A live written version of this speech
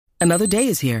Another day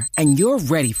is here, and you're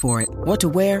ready for it. What to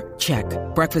wear? Check.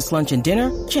 Breakfast, lunch, and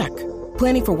dinner? Check.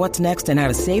 Planning for what's next and how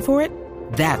to save for it?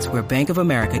 That's where Bank of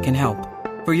America can help.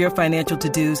 For your financial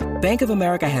to-dos, Bank of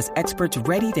America has experts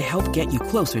ready to help get you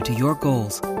closer to your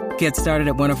goals. Get started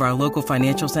at one of our local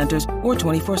financial centers or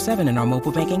 24/7 in our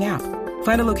mobile banking app.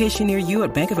 Find a location near you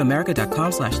at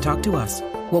bankofamerica.com/talktous.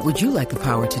 What would you like the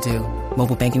power to do?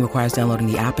 Mobile banking requires downloading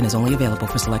the app and is only available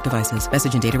for select devices.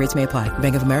 Message and data rates may apply.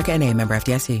 Bank of America N.A., member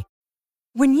FDIC.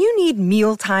 When you need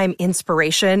mealtime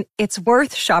inspiration, it's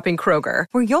worth shopping Kroger,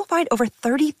 where you'll find over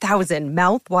 30,000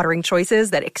 mouth-watering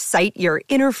choices that excite your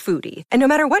inner foodie. And no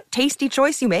matter what tasty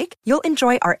choice you make, you'll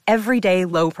enjoy our everyday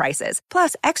low prices,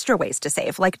 plus extra ways to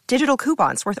save, like digital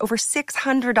coupons worth over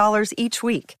 $600 each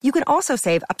week. You can also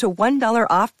save up to $1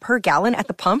 off per gallon at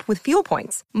the pump with fuel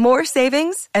points. More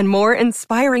savings and more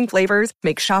inspiring flavors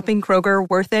make shopping Kroger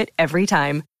worth it every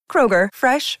time. Kroger,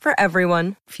 fresh for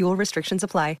everyone. Fuel restrictions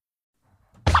apply.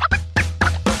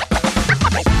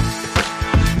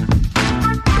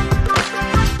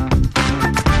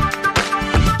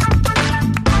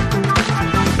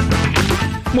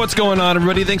 What's going on,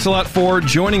 everybody? Thanks a lot for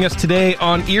joining us today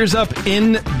on Ears Up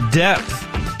in Depth.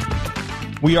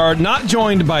 We are not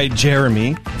joined by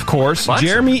Jeremy, of course. What?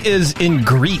 Jeremy is in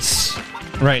Greece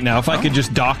right now. If I could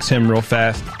just dox him real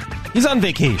fast. He's on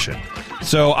vacation.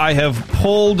 So I have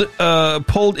pulled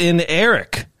in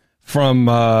Eric from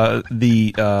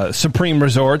the Supreme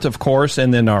Resort, of course,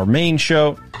 and then our main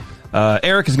show.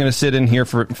 Eric is going to sit in here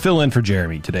fill in for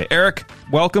Jeremy today. Eric,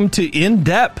 welcome to In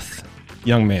Depth,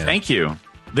 young man. Thank you.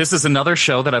 This is another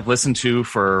show that I've listened to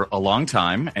for a long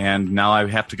time, and now I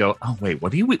have to go, oh, wait,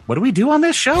 what do we do on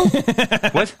this show?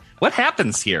 What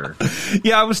happens here?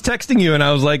 Yeah, I was texting you, and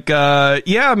I was like,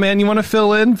 yeah, man, you want to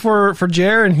fill in for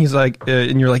Jer? And he's like,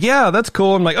 and you're like, yeah, that's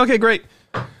cool. I'm like, okay, great.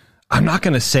 I'm not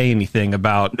going to say anything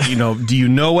about, do you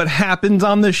know what happens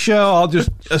on this show? I'll just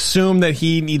assume that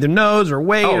he either knows or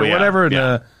wait or whatever. And,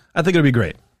 yeah. I think it'll be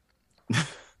great.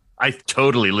 I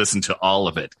totally listened to all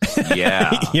of it.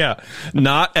 Yeah. Yeah.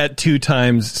 Not at 2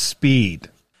 times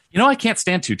speed. I can't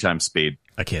stand 2 times speed.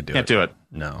 I can't do it. Can't do it.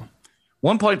 No.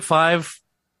 1.5.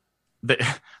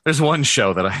 There's one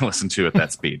show that I listen to at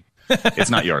that speed. It's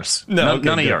not yours. None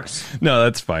of yours. No,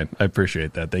 that's fine. I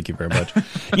appreciate that. Thank you very much.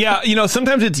 Yeah,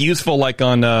 sometimes it's useful, like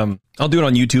on I'll do it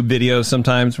on YouTube videos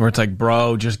sometimes where it's like,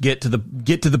 bro, just get to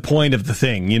the point of the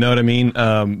thing. You know what I mean?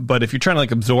 But if you're trying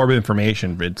to absorb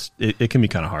information, it can be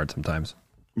kind of hard sometimes.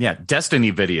 Yeah,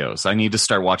 Destiny videos. I need to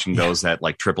start watching those at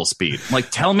triple speed.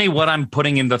 Tell me what I'm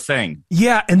putting in the thing.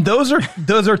 Yeah, and those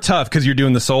are tough because you're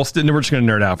doing the Solstice. And we're just going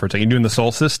to nerd out for a second. You're doing the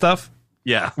Solstice stuff.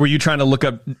 Yeah. Were you trying to look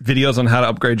up videos on how to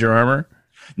upgrade your armor?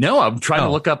 No, I'm trying to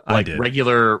look up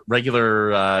regular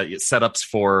setups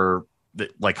for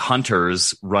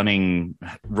hunters running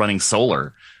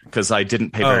solar because I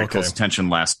didn't pay very close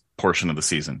attention last portion of the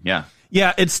season. Yeah.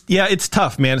 Yeah, it's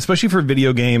tough, man, especially for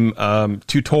video game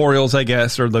tutorials, I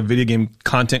guess, or the video game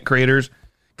content creators.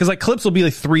 Because clips will be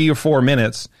 3 or 4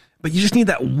 minutes. But you just need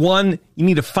you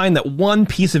need to find that one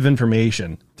piece of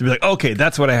information to be like, okay,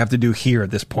 that's what I have to do here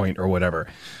at this point or whatever.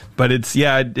 But it's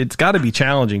got to be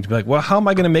challenging to be like, well, how am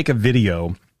I going to make a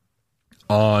video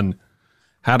on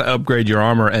how to upgrade your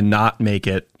armor and not make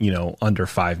it, under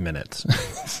 5 minutes?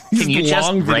 Can you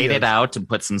just write it out and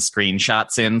put some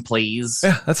screenshots in, please?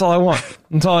 Yeah, that's all I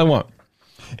want.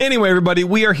 Anyway, everybody,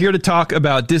 we are here to talk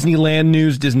about Disneyland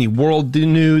news, Disney World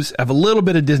news. I have a little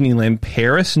bit of Disneyland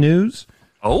Paris news.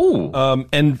 Oh,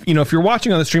 and if you're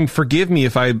watching on the stream, forgive me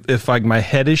if my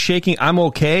head is shaking. I'm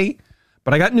okay,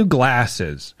 but I got new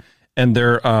glasses, and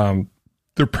they're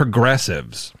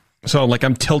progressives. So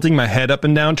I'm tilting my head up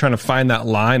and down, trying to find that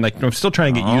line. I'm still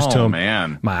trying to get used to them.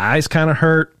 Man, my eyes kind of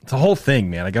hurt. It's a whole thing,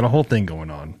 man. I got a whole thing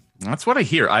going on. That's what I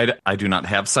hear. I do not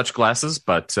have such glasses,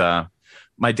 but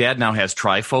my dad now has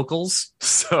trifocals.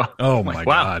 So, my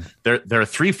God, there are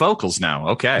 3 focals now.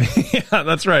 Okay, yeah,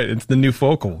 that's right. It's the new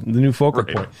focal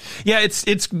right. point. Yeah,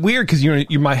 it's weird because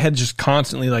my head's just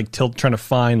constantly trying to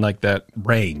find that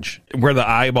range where the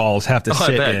eyeballs have to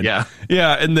sit in.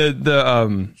 Yeah, and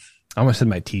the I almost said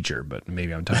my teacher, but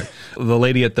maybe I'm tired. The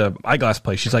lady at the eyeglass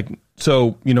place, she's like,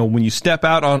 so when you step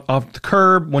out off the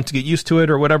curb, once you get used to it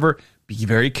or whatever, be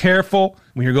very careful.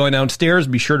 When you're going downstairs,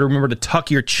 be sure to remember to tuck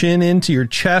your chin into your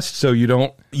chest so you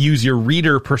don't use your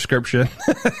reader prescription.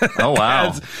 Oh,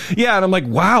 wow. Yeah, and I'm like,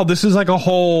 wow, this is a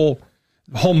whole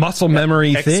muscle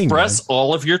memory thing. Express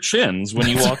all of your chins when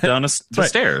you walk down the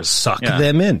stairs. Suck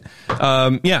them in.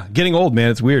 Getting old,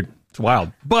 man, it's weird. It's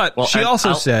wild. But she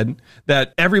also said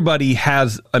that everybody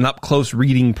has an up-close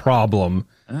reading problem.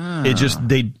 It just,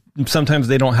 sometimes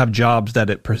they don't have jobs that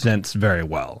it presents very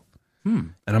well.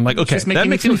 And I'm like, okay, that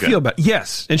makes me feel better.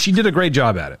 Yes, and she did a great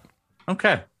job at it.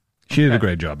 Okay. She did a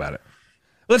great job at it.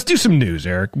 Let's do some news,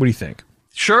 Eric. What do you think?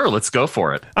 Sure, let's go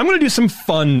for it. I'm going to do some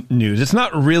fun news. It's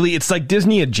not really, it's like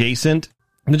Disney adjacent,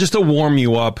 just to warm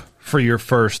you up for your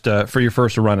first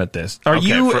run at this. Are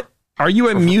you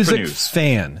a music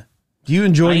fan? Do you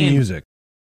enjoy music?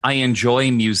 I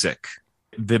enjoy music.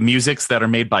 The musics that are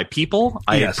made by people,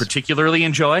 I particularly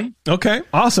enjoy. Okay,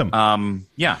 awesome.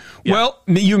 Yeah. Well,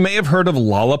 you may have heard of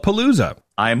Lollapalooza.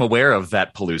 I am aware of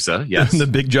that Palooza, yes. The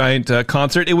big giant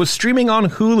concert. It was streaming on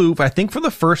Hulu, I think, for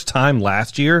the first time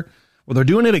last year. Well, they're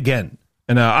doing it again.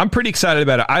 And I'm pretty excited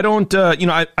about it. I don't,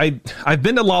 I've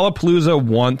been to Lollapalooza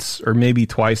once or maybe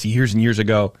twice years and years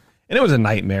ago, and it was a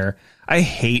nightmare. I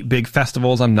hate big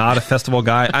festivals. I'm not a festival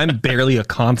guy. I'm barely a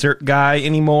concert guy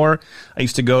anymore. I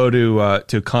used to go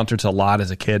to concerts a lot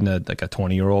as a kid and like a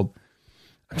 20-year-old.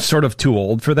 I'm sort of too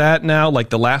old for that now. Like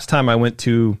the last time I went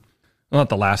to, well, not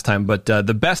the last time, but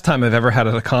the best time I've ever had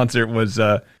at a concert was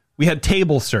we had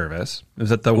table service. It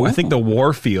was at I think the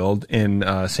Warfield in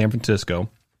San Francisco.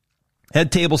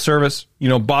 Had table service,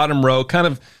 bottom row, kind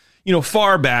of,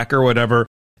 far back or whatever.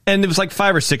 And it was like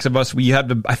 5 or 6 of us. I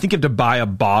think you have to buy a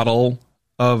bottle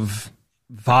of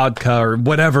vodka or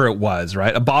whatever it was,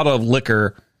 right? A bottle of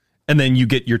liquor, and then you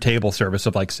get your table service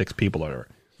of like 6 people or whatever.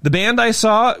 The band I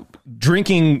saw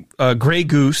drinking Grey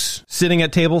Goose, sitting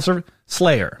at table service,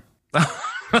 Slayer. They're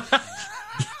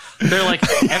like,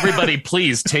 everybody,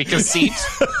 please take a seat.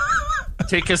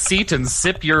 Take a seat and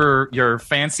sip your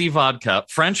fancy vodka,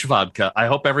 French vodka. I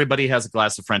hope everybody has a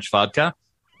glass of French vodka.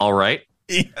 All right.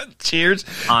 Yeah, cheers.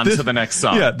 On to the next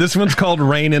song. Yeah, this one's called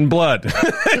Rain and Blood.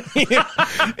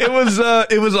 It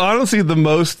was honestly the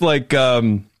most like I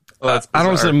don't want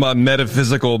to say a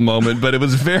metaphysical moment, but it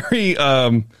was very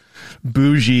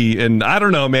bougie, and I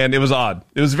don't know, man. It was odd.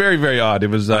 It was very, very odd. It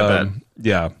was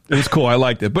yeah, it was cool. I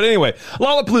liked it. But anyway,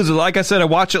 Lollapalooza, like I said, I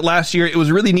watched it last year. It was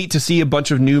really neat to see a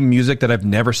bunch of new music that I've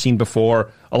never seen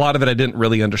before. A lot of it I didn't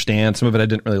really understand. Some of it I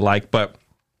didn't really like. But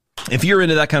if you're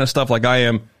into that kind of stuff like I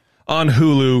am, on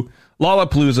Hulu,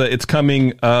 Lollapalooza, it's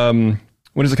coming, when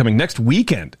is it coming? Next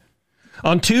weekend.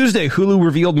 On Tuesday, Hulu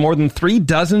revealed more than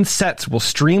 36 sets will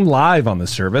stream live on the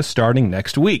service starting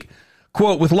next week.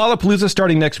 Quote, with Lollapalooza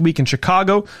starting next week in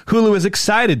Chicago, Hulu is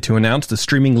excited to announce the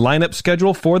streaming lineup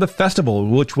schedule for the festival,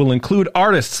 which will include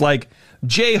artists like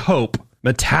J-Hope,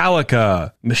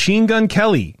 Metallica, Machine Gun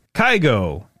Kelly,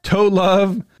 Kygo, Toe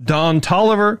Love, Don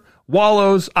Toliver,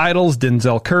 Wallows, Idols,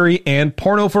 Denzel Curry, and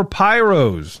Porno for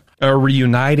Pyros are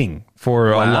reuniting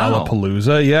for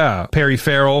Lollapalooza. Yeah. Perry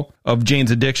Farrell of Jane's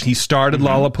Addiction, he started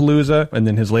Lollapalooza, and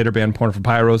then his later band, Porno for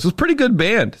Pyros, was a pretty good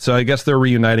band. So I guess they're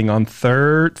reuniting on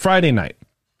Friday night.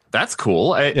 That's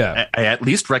cool. I at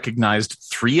least recognized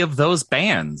 3 of those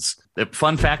bands.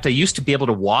 Fun fact, I used to be able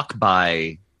to walk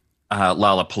by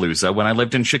Lollapalooza when I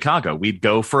lived in Chicago. We'd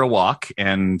go for a walk,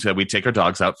 and we'd take our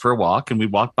dogs out for a walk, and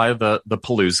we'd walk by the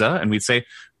Palooza, and we'd say,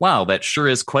 wow, that sure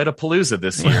is quite a Palooza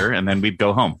this year, and then we'd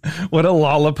go home. What a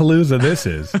Lollapalooza this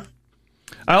is.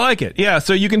 I like it. Yeah,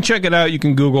 so you can check it out. You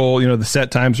can Google, the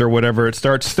set times or whatever. It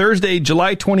starts Thursday,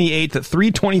 July 28th at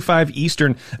 3:25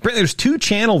 Eastern. Apparently there's 2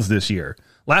 channels this year.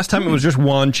 Last time it was just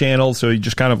 1 channel, so you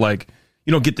just kind of like,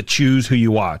 you don't get to choose who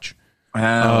you watch.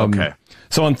 Okay.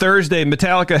 So on Thursday,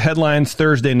 Metallica headlines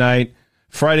Thursday night.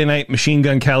 Friday night, Machine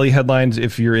Gun Kelly headlines,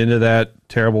 if you're into that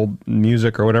terrible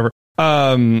music or whatever.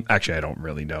 Actually, I don't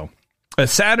really know.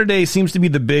 Saturday seems to be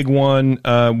the big one,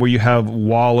 where you have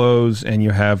Wallows and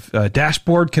you have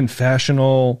Dashboard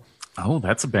Confessional. Oh,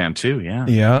 that's a band too, yeah.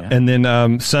 Yeah. And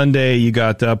then Sunday, you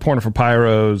got Porno for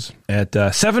Pyros at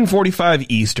 7:45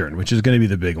 Eastern, which is going to be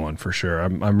the big one for sure.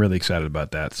 I'm really excited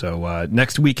about that. So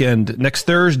next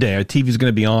Thursday, our TV is going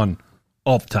to be on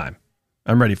all the time.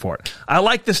 I'm ready for it. I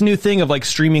like this new thing of like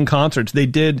streaming concerts. They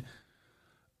did,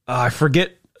 I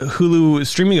forget, Hulu is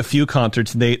streaming a few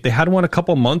concerts. They had one a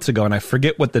couple months ago, and I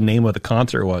forget what the name of the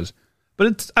concert was.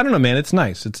 But I don't know, man. It's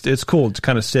nice. It's cool to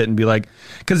kind of sit and be like,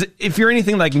 because if you're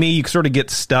anything like me, you sort of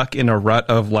get stuck in a rut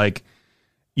of like,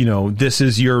 this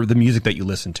is the music that you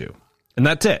listen to, and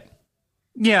that's it.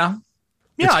 Yeah.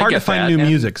 It's hard to find new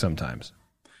music sometimes.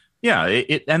 Yeah,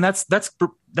 and that's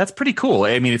pretty cool.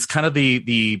 I mean, it's kind of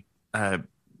the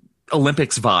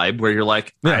Olympics vibe where you're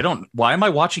like, why am I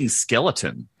watching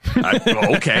Skeleton?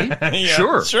 Okay,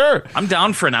 sure. I'm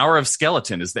down for an hour of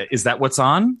Skeleton. Is that what's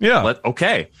on? Yeah.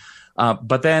 Okay.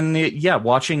 But then,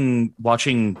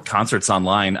 watching concerts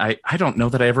online, I don't know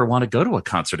that I ever want to go to a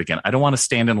concert again. I don't want to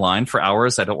stand in line for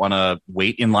hours. I don't want to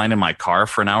wait in line in my car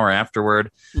for an hour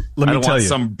afterward. I don't want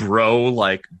some bro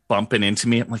like bumping into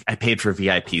me. I'm like, I paid for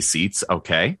VIP seats.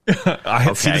 Okay.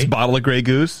 I see this bottle of Grey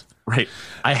Goose. Right.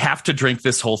 I have to drink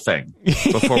this whole thing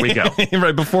before we go.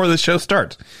 Right, before the show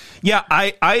starts. Yeah,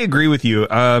 I agree with you.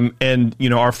 And, you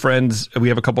know, our friends, we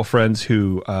have a couple friends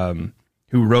who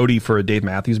roadie for a Dave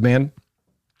Matthews Band.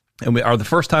 And we are the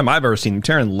first time I've ever seen him.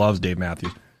 Taryn loves Dave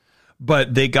Matthews.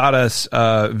 But they got us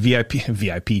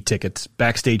VIP tickets,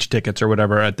 backstage tickets or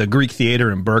whatever at the Greek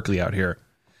Theater in Berkeley out here.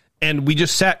 And we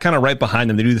just sat kind of right behind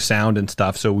them. They do the sound and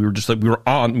stuff. So we were just like, we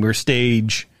were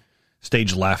stage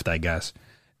left, I guess.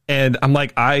 And I'm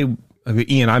like,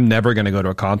 Ian, I'm never going to go to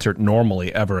a concert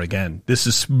normally ever again. This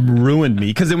has ruined me.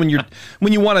 Because then when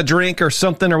you want a drink or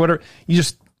something or whatever, you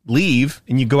just leave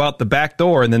and you go out the back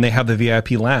door and then they have the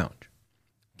VIP lounge.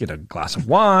 Get a glass of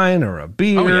wine or a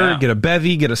beer, get a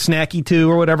bevy, get a snacky too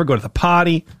or whatever, go to the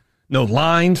potty. No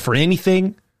lines for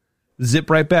anything. Zip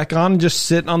right back on and just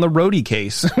sit on the roadie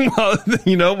case. While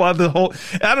the whole,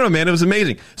 I don't know, man, it was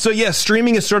amazing. So yeah,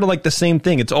 streaming is sort of like the same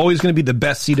thing. It's always going to be the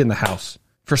best seat in the house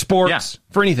for sports,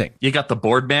 for anything. You got the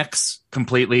board mix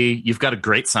completely. You've got a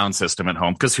great sound system at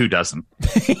home, because who doesn't?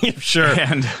 Sure.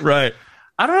 And right.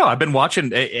 I don't know. I've been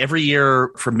watching every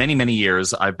year for many, many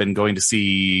years. I've been going to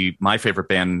see my favorite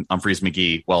band, Umphrey's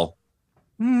McGee. Well,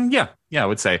 I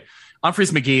would say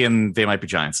Umphrey's McGee and They Might Be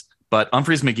Giants. But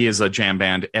Umphrey's McGee is a jam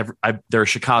band. They're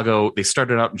Chicago. They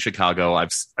started out in Chicago.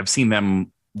 I've seen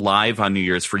them live on New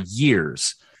Year's for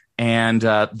years. And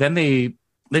then they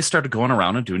started going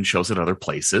around and doing shows at other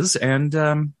places.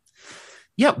 And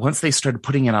once they started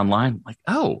putting it online, like,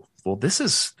 oh, well, this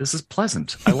is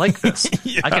pleasant. I like this.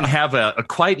 I can have a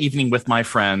quiet evening with my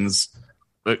friends,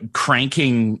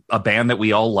 cranking a band that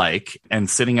we all like and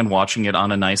sitting and watching it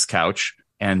on a nice couch.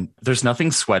 And there's nothing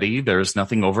sweaty. There's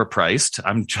nothing overpriced.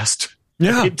 I'm just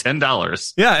paid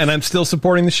 $10. Yeah, and I'm still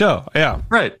supporting the show. Yeah,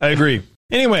 right. I agree.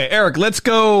 Anyway, Eric, let's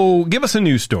go. Give us a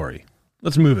news story.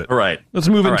 Let's move it. All right. Let's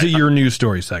move into your news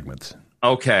story segments.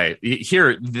 Okay.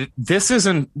 Here, this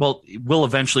isn't, well, we'll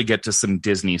eventually get to some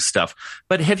Disney stuff.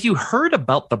 But have you heard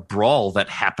about the brawl that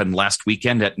happened last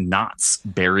weekend at Knott's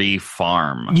Berry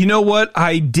Farm? You know what?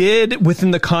 I did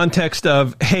within the context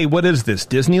of, hey, what is this,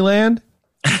 Disneyland?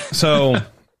 So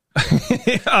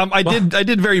I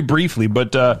did very briefly,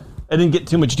 but I didn't get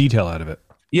too much detail out of it.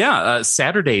 Yeah,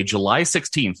 Saturday, July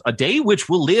 16th, a day which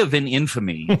will live in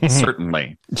infamy,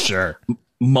 certainly. Sure.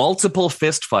 Multiple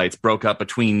fistfights broke up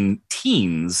between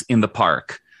teens in the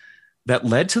park that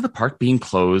led to the park being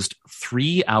closed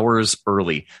 3 hours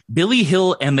early. Billy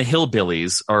Hill and the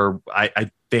Hillbillies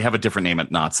they have a different name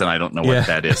at Knott's, and I don't know what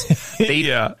that is.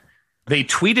 They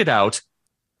tweeted out,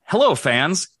 "Hello,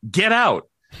 fans, get out."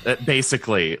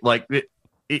 Basically, like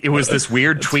it was this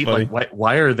weird tweet. Funny. Like,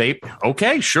 why are they?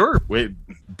 Okay, sure.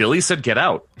 Billy said, "Get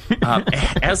out."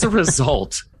 As a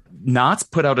result, Knott's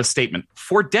put out a statement.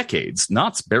 For decades,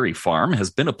 Knott's Berry Farm has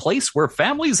been a place where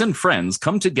families and friends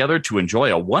come together to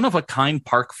enjoy a one-of-a-kind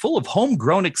park full of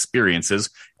homegrown experiences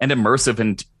and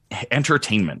immersive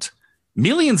entertainment.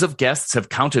 Millions of guests have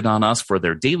counted on us for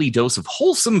their daily dose of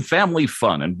wholesome family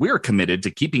fun, and we're committed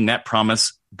to keeping that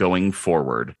promise going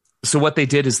forward. So what they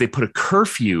did is they put a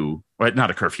curfew, or not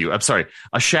a curfew, I'm sorry,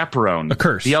 a chaperone, a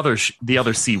curse, the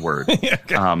other C word,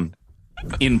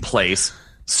 in place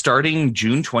starting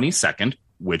June 22nd,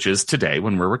 which is today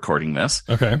when we're recording this.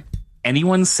 Okay.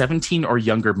 Anyone 17 or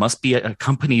younger must be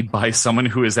accompanied by someone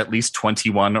who is at least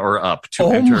 21 or up to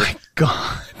enter. Oh my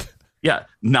God. Yeah.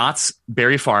 Knott's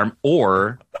Berry Farm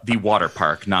or the water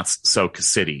park, Knott's Soak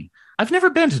City. I've never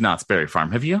been to Knott's Berry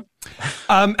Farm. Have you?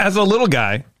 As a little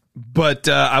guy, but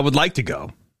I would like to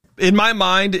go. In my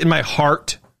mind, in my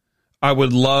heart, I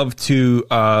would love to,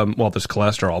 there's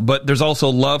cholesterol, but there's also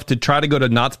love to try to go to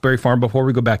Knott's Berry Farm before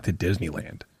we go back to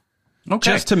Disneyland.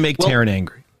 Okay. Just to make Taryn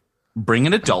angry. Bring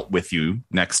an adult with you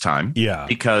next time. Yeah.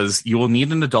 Because you will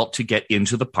need an adult to get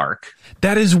into the park.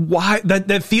 That is why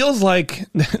that feels like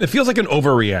an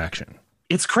overreaction.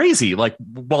 It's crazy. Like,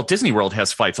 Walt Disney World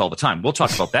has fights all the time. We'll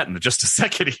talk about that in just a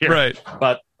second here. Right.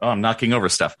 But I'm knocking over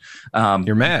stuff.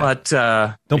 You're mad.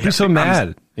 But don't be so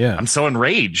mad. I'm so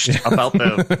enraged about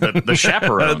the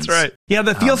chaperones. That's right. Yeah,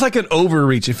 that feels like an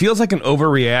overreach. It feels like an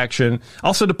overreaction.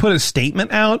 Also, to put a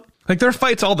statement out, like there are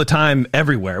fights all the time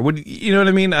everywhere. You know what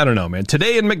I mean? I don't know, man.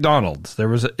 Today in McDonald's,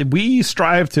 we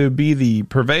strive to be the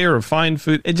purveyor of fine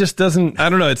food. It just doesn't. I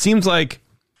don't know. It seems like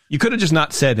you could have just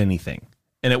not said anything,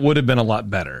 and it would have been a lot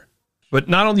better. But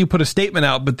not only you put a statement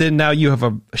out, but then now you have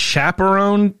a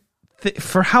chaperone.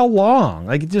 For how long?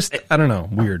 Like, just, I don't know.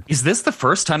 Weird. Is this the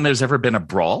first time there's ever been a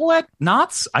brawl at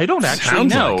Knott's? I don't actually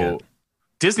know. Like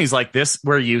Disney's like this.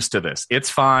 We're used to this. It's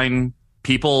fine.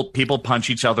 People punch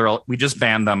each other. We just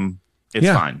ban them. It's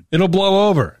fine. It'll blow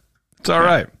over. It's all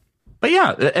right. But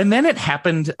yeah, and then it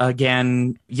happened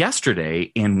again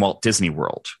yesterday in Walt Disney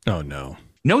World. Oh, no.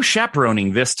 No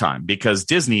chaperoning this time because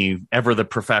Disney, ever the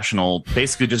professional,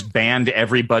 basically just banned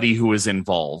everybody who was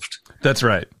involved. That's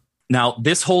right. Now,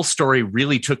 this whole story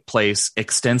really took place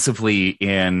extensively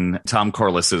in Tom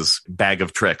Corliss's Bag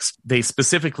of Tricks. They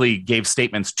specifically gave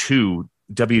statements to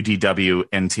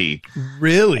WDW-NT.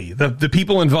 Really? The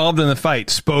people involved in the fight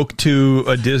spoke to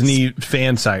a Disney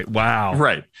fan site. Wow.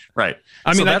 Right.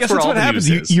 I mean, I guess that's what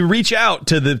happens. You reach out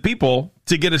to the people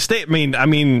to get a statement. I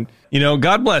mean,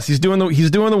 God bless. He's doing the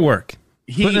work.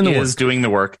 He is doing the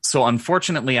work. So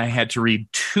unfortunately, I had to read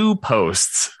 2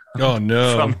 posts. Oh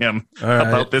no! From him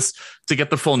about this to get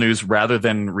the full news rather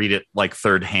than read it like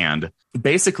third hand.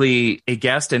 Basically, a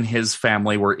guest and his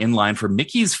family were in line for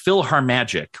Mickey's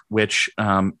PhilharMagic, which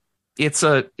it's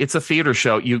a theater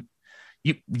show.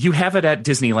 You have it at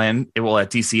Disneyland,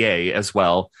 at DCA as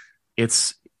well.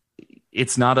 It's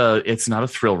not a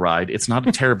thrill ride. It's not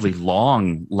a terribly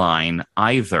long line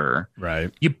either.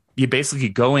 Right. You basically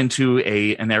go into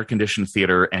an air conditioned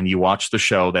theater and you watch the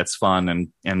show. That's fun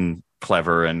and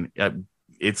clever, and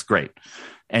it's great.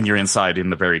 And you're inside in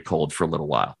the very cold for a little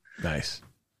while. Nice.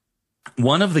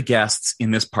 One of the guests in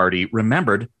this party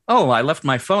remembered, I left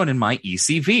my phone in my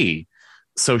ECV.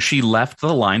 So she left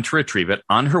the line to retrieve it.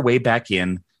 On her way back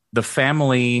in, the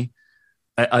family,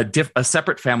 a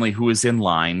separate family who was in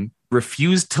line,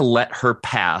 refused to let her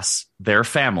pass their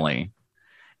family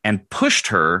and pushed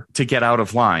her to get out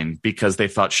of line because they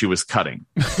thought she was cutting.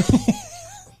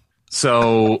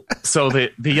 So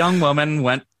the young woman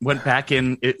went back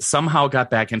in. It somehow got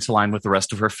back into line with the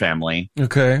rest of her family.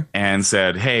 Okay, and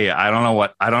said, "Hey, I don't know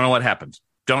what happened.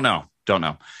 Don't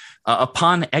know.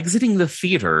 Upon exiting the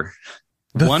theater,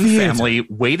 family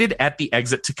waited at the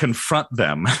exit to confront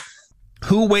them.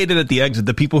 Who waited at the exit?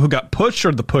 The people who got pushed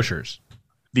or the pushers?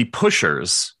 The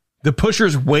pushers. The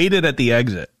pushers waited at the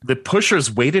exit. The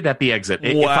pushers waited at the exit,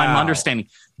 if I'm understanding,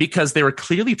 because they were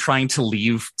clearly trying to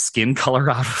leave skin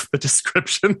color out of the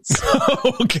descriptions.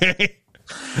 Okay.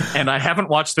 And I haven't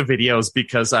watched the videos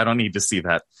because I don't need to see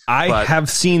that. I have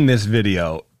seen this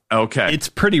video. Okay. It's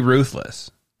pretty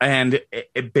ruthless. And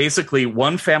basically,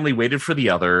 one family waited for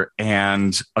the other.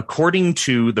 And according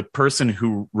to the person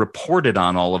who reported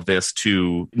on all of this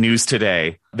to News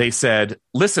Today, they said,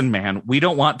 "Listen, man, we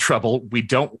don't want trouble. We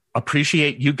don't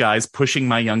appreciate you guys pushing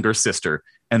my younger sister."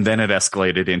 And then it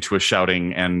escalated into a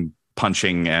shouting and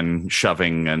punching and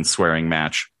shoving and swearing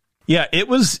match. Yeah, it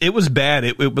was bad.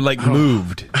 It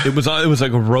moved. It was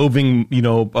like a roving,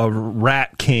 a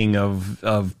rat king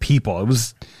of people. It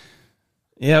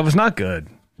was not good.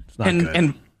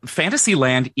 And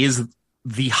Fantasyland is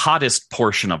the hottest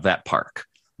portion of that park.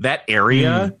 That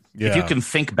area, if you can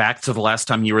think back to the last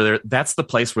time you were there, that's the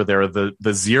place where there are the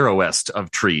zeroest of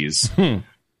trees.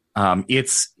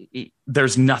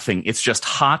 There's nothing. It's just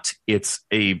hot.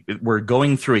 We're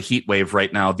going through a heat wave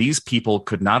right now. These people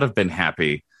could not have been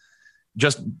happy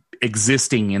just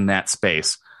existing in that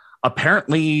space.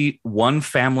 Apparently, one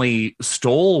family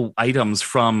stole items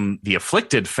from the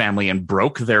afflicted family and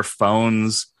broke their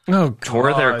phones.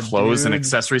 Tore their clothes and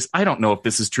accessories. I don't know if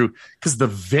this is true because the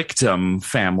victim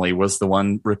family was the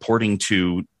one reporting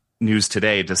to News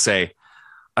Today to say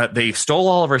they stole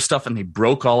all of our stuff and they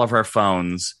broke all of our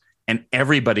phones, and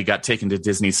everybody got taken to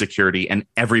Disney security and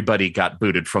everybody got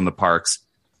booted from the parks.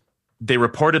 They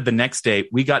reported the next day,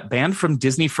 "We got banned from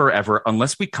Disney forever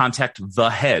unless we contact the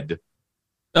head."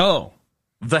 Oh,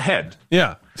 the head.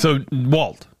 Yeah. So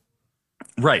Walt.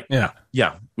 Right. Yeah.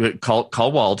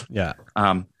 Call Walt. Yeah.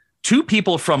 2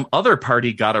 people from other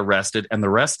party got arrested and the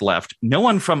rest left. No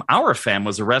one from our fam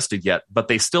was arrested yet, but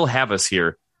they still have us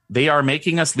here. They are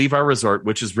making us leave our resort,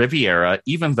 which is Riviera,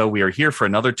 even though we are here for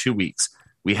another 2 weeks.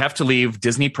 We have to leave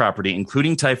Disney property,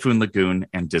 including Typhoon Lagoon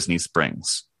and Disney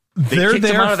Springs. They kicked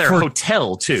them out of their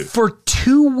hotel, too. For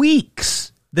 2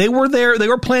 weeks. They were there. They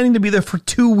were planning to be there for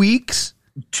 2 weeks.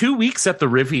 2 weeks at the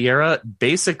Riviera,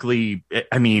 basically,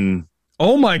 I mean...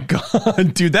 Oh my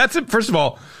God, dude. That's it. First of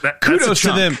all, kudos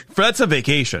to them. That's a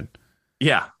vacation.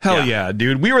 Yeah. Hell yeah,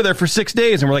 dude. We were there for 6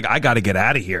 days and we're like, I got to get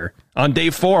out of here. On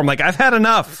day 4, I'm like, I've had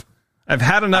enough. I've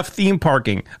had enough theme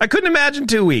parking. I couldn't imagine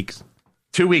 2 weeks.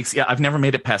 2 weeks. Yeah. I've never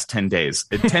made it past 10 days.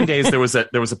 At 10 days, there was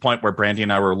a point where Brandy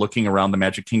and I were looking around the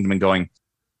Magic Kingdom and going,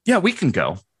 yeah, we can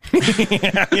go.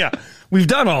 Yeah. We've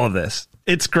done all of this.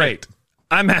 It's great.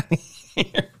 I'm happy.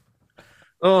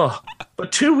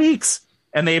 But 2 weeks.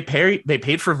 And they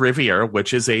paid for Riviera,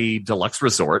 which is a deluxe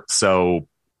resort. So,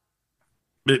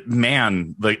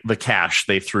 man, the cash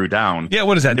they threw down. Yeah,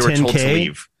 what is that, they 10K? Were told to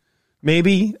leave.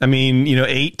 Maybe. I mean,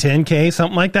 8, 10K,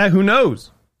 something like that. Who knows?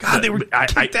 God, they were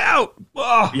kicked out.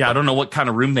 Oh. Yeah, I don't know what kind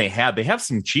of room they had. They have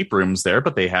some cheap rooms there,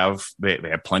 but they have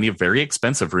plenty of very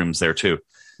expensive rooms there too.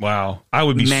 Wow, I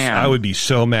would be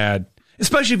so mad,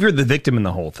 especially if you're the victim in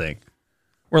the whole thing.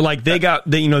 Where like they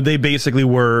basically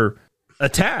were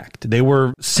attacked. They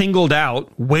were singled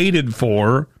out, waited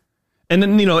for, and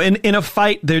then in a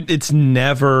fight, it's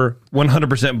never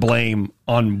 100% blame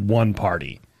on one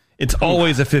party. It's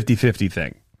always a 50-50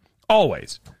 thing,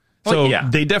 always. So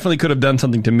they definitely could have done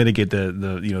something to mitigate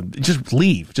the just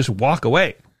leave, just walk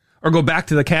away, or go back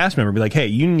to the cast member and be like, hey,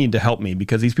 you need to help me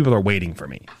because these people are waiting for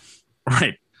me.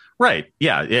 Right.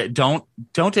 Yeah.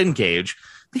 Don't engage.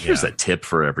 Here's a tip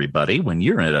for everybody. When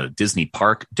you're at a Disney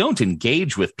park, don't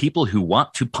engage with people who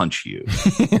want to punch you.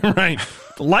 Right.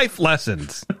 Life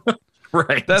lessons.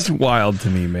 Right. That's wild to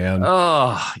me, man.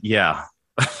 Oh, yeah.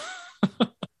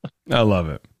 I love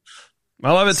it.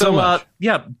 I love it so much.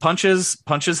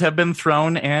 Punches have been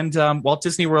thrown, and Walt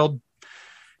Disney World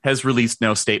has released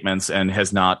no statements and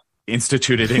has not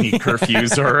instituted any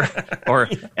curfews or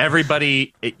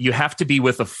everybody. You have to be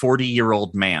with a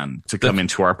 40-year-old man to come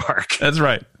into our park. That's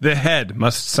right. The head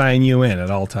must sign you in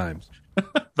at all times.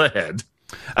 The head.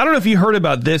 I don't know if you heard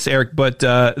about this, Eric, but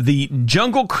the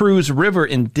Jungle Cruise River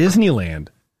in Disneyland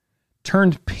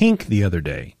turned pink the other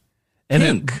day.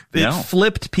 And it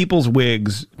flipped people's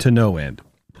wigs to no end.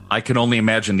 I can only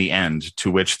imagine the end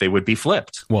to which they would be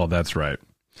flipped. Well, that's right.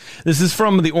 This is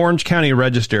from the Orange County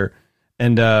Register,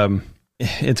 and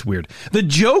it's weird. The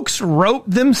jokes wrote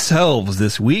themselves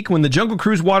this week when the Jungle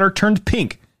Cruise water turned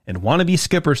pink, and wannabe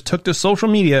skippers took to social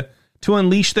media to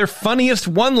unleash their funniest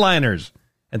one-liners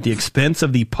at the expense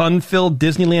of the pun-filled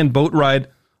Disneyland boat ride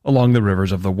along the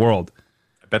rivers of the world.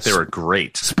 I bet they were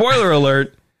great. Spoiler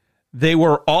alert. They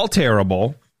were all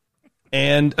terrible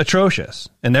and atrocious,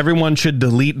 and everyone should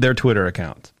delete their Twitter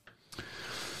account.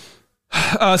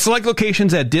 Select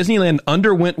locations at Disneyland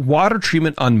underwent water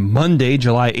treatment on Monday,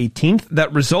 July 18th,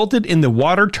 that resulted in the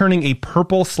water turning a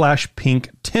purple/pink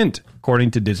tint,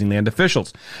 according to Disneyland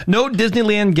officials. No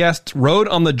Disneyland guests rode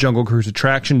on the Jungle Cruise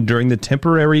attraction during the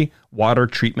temporary water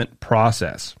treatment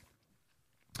process.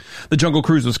 The Jungle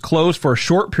Cruise was closed for a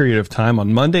short period of time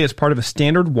on Monday as part of a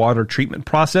standard water treatment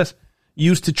process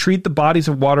used to treat the bodies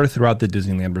of water throughout the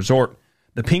Disneyland resort.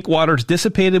 The pink waters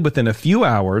dissipated within a few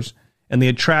hours, and the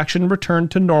attraction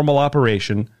returned to normal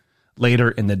operation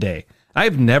later in the day.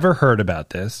 I've never heard about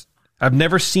this. I've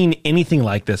never seen anything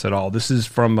like this at all. This is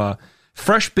from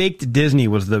Fresh Baked Disney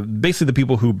was basically the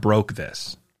people who broke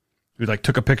this. Who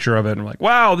took a picture of it and were like,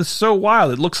 wow, this is so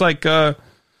wild. It looks like like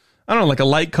a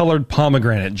light-colored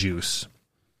pomegranate juice.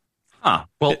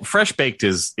 Well, Fresh Baked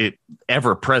is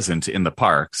ever present in the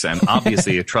parks and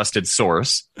obviously a trusted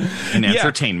source in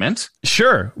entertainment.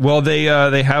 Sure. Well, they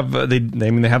have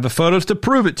the photos to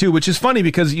prove it too, which is funny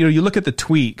because you look at the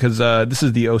tweet because this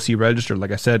is the OC Register,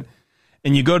 like I said,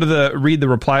 and you go to read the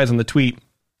replies on the tweet,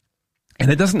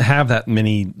 and it doesn't have that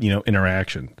many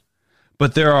interaction,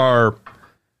 but there are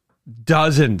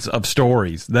dozens of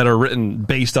stories that are written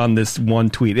based on this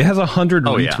one tweet. It has 100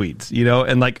 retweets,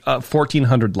 and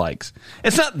 1,400 likes.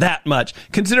 It's not that much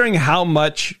considering how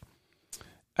much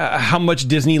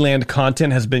Disneyland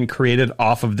content has been created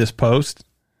off of this post.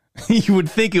 You would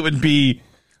think it would be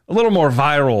a little more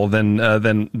viral than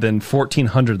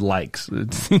 1,400 likes.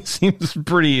 It seems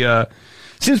pretty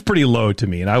low to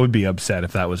me, and I would be upset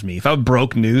if that was me. If I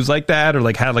broke news like that or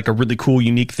had a really cool,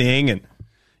 unique thing and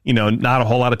not a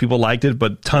whole lot of people liked it,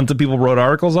 but tons of people wrote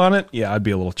articles on it. Yeah, I'd be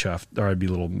a little chuffed, or I'd be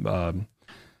a little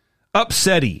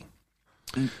upsetty.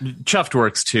 Chuffed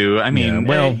works too. I mean,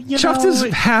 chuffed is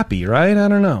happy, right? I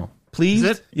don't know. Please?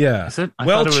 Is it? Yeah. Is it?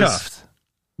 Chuffed.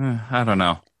 I don't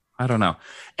know.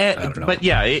 But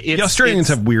yeah, the Australians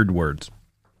have weird words.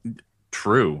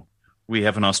 True. We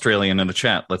have an Australian in the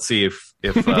chat. Let's see if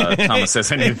Thomas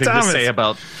has anything to say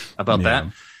about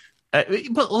that.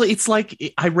 But it's like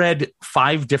I read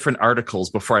 5 different articles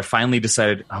before I finally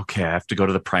decided, okay, I have to go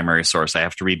to the primary source. I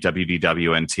have to read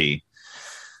WDWNT.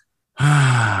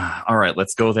 All right,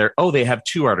 let's go there. Oh, they have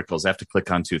 2 articles. I have to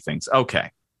click on 2 things.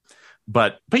 Okay.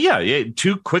 But yeah,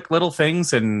 2 quick little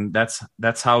things, and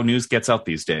that's how news gets out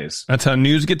these days. That's how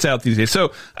news gets out these days.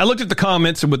 So I looked at the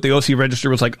comments, and what the OC Register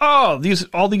was like, oh,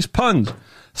 all these puns.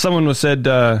 Someone said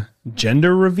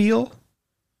gender reveal.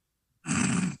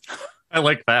 I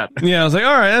like that. Yeah, I was like,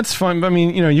 all right, that's fun. But I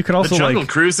mean, you could also the Jungle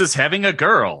Cruise is having a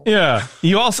girl. Yeah,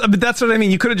 but that's what I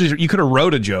mean. You could have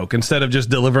wrote a joke instead of just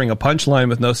delivering a punchline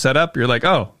with no setup. You're like,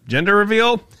 oh, gender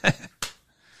reveal.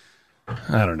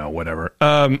 I don't know, whatever.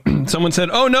 Someone said,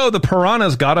 oh no, the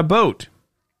piranhas got a boat.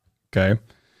 Okay.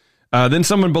 Then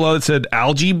someone below that said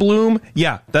algae bloom.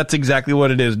 Yeah, that's exactly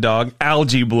what it is, dog.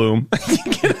 Algae bloom.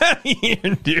 Get out of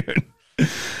here, dude.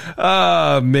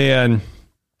 Oh, man.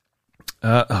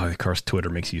 Of course, Twitter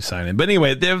makes you sign in. But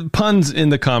anyway, the puns in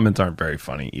the comments aren't very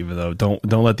funny, even though don't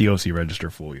let the OC register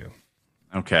fool you.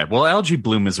 Okay. Well, algae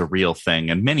bloom is a real thing,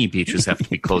 and many beaches have to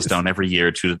be closed down every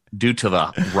year due to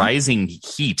the rising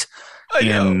heat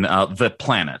in the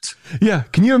planet. Yeah.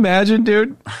 Can you imagine,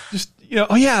 dude? Just,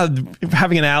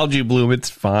 having an algae bloom, it's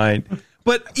fine.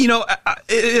 But,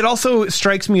 it also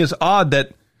strikes me as odd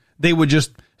that they would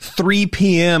just 3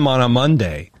 p.m. on a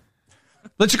Monday.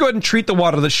 Let's just go ahead and treat the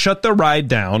water. Let's shut the ride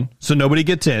down so nobody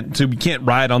gets in. So we can't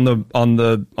ride on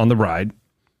the ride.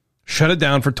 Shut it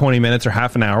down for 20 minutes or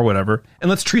half an hour, whatever. And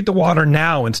let's treat the water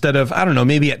now instead of, I don't know,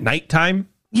 maybe at nighttime.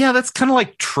 Yeah, that's kind of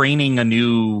like training a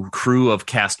new crew of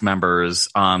cast members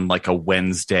on like a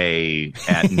Wednesday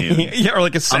at noon. Yeah, or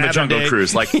like a Saturday. On the Jungle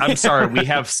Cruise. Like, I'm sorry, we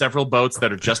have several boats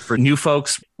that are just for new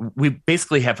folks. We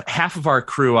basically have half of our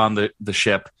crew on the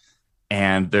ship,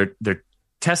 and they're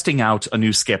testing out a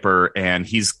new skipper, and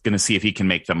he's going to see if he can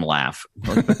make them laugh.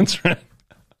 That's right.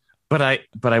 But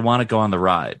I want to go on the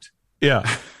ride. Yeah,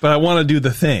 but I want to do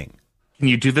the thing. Can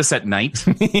you do this at night?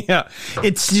 Yeah,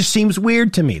 it just seems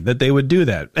weird to me that they would do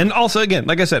that. And also, again,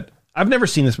 like I said, I've never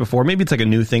seen this before. Maybe it's like a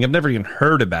new thing. I've never even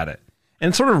heard about it. And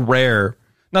it's sort of rare,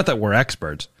 not that we're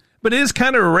experts, but it is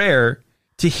kind of rare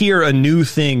to hear a new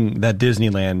thing that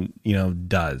Disneyland,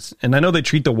 does. And I know they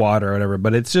treat the water or whatever,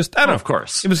 but it's just, I don't know. Of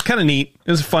course. It was kind of neat.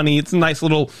 It was funny. It's a nice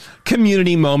little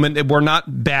community moment. We're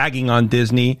not bagging on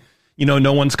Disney.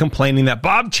 No one's complaining that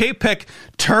Bob Chapek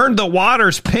turned the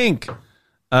waters pink.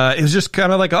 It was just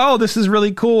kind of like, oh, this is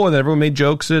really cool. And everyone made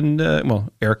jokes and,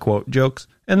 air quote jokes.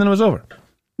 And then it was over.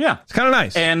 Yeah. It's kind of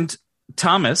nice. And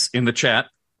Thomas in the chat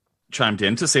chimed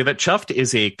in to say that chuffed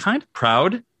is a kind of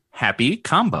proud, happy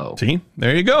combo. See,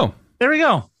 there you go. There we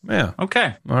go. Yeah.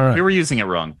 Okay. All right. We were using it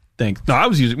wrong. Thanks. No, I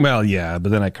was using, but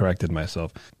then I corrected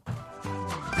myself.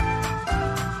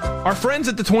 Our friends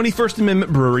at the 21st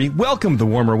Amendment Brewery welcomed the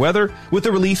warmer weather with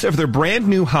the release of their brand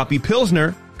new hoppy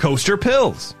Pilsner, Coaster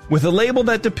Pils. With a label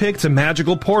that depicts a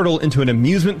magical portal into an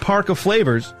amusement park of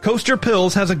flavors, Coaster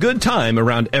Pils has a good time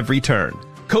around every turn.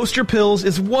 Coaster Pils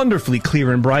is wonderfully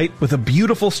clear and bright with a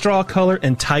beautiful straw color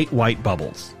and tight white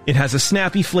bubbles. It has a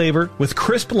snappy flavor with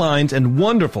crisp lines and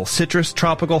wonderful citrus,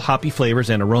 tropical, hoppy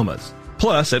flavors and aromas.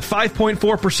 Plus, at 5.4%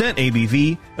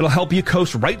 ABV, it'll help you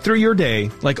coast right through your day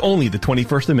like only the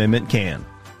 21st Amendment can.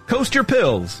 Coaster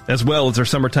Pils, as well as their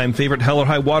summertime favorite Hell or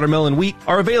High Watermelon Wheat,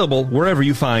 are available wherever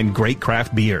you find great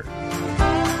craft beer.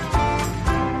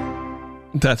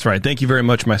 That's right. Thank you very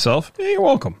much, myself. You're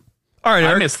welcome. All right,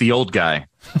 Eric. I miss the old guy.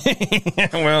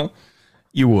 Well,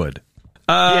 you would.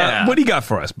 Yeah. What do you got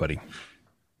for us, buddy?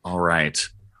 All right.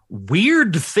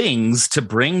 Weird things to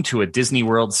bring to a Disney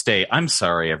World stay. I'm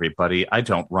sorry, everybody. I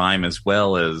don't rhyme as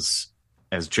well as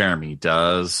Jeremy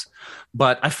does.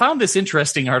 But I found this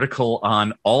interesting article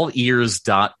on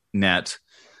allears.net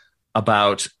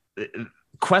about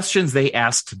questions they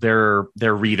asked their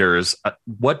readers.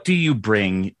 What do you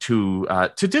bring to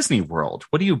Disney World?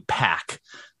 What do you pack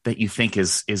that you think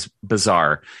is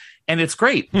bizarre? And it's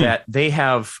great that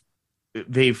they've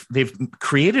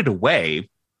created a way.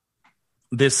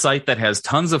 This site that has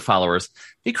tons of followers,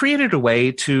 they created a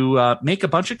way to make a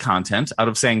bunch of content out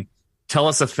of saying, tell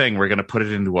us a thing, we're going to put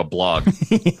it into a blog.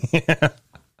 Yeah.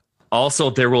 Also,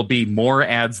 there will be more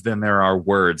ads than there are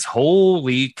words.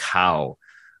 Holy cow.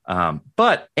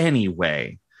 But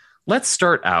anyway, let's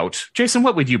start out. Jason,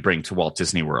 what would you bring to Walt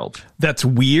Disney World? That's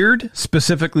weird,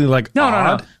 specifically like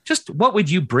odd? No. Just what would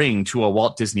you bring to a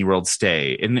Walt Disney World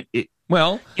stay? And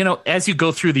well, as you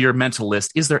go through your mental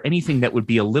list, is there anything that would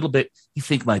be a little bit, you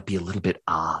think might be a little bit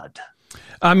odd?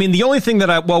 I mean, the only thing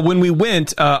that when we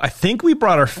went, I think we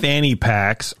brought our fanny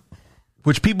packs,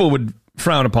 which people would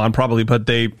frown upon probably, but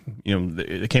they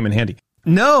came in handy.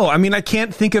 No, I mean, I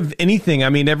can't think of anything. I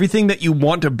mean, everything that you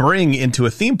want to bring into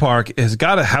a theme park has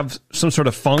got to have some sort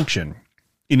of function.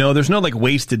 There's no like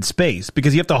wasted space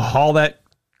because you have to haul that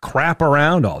crap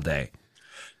around all day.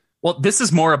 Well, this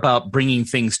is more about bringing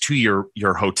things to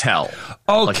your hotel.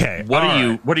 Okay.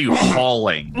 Like, what are you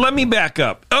hauling? Let me back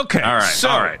up. Okay. All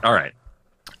right.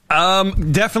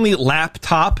 Definitely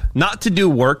laptop, not to do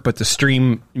work, but to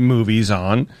stream movies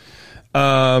on.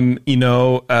 What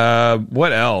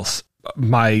else?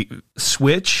 My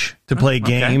Switch to play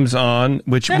games on,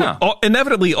 which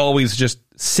inevitably always just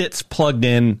sits plugged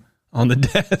in on the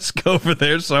desk over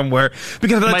there somewhere.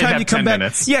 Because by the time you come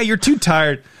back, you're too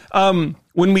tired.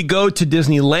 When we go to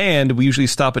Disneyland, we usually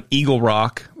stop at Eagle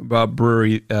Rock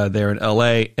Brewery there in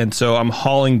LA. And so I'm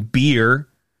hauling beer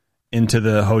into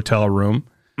the hotel room.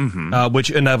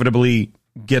 which inevitably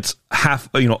gets half,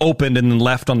 opened and then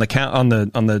left on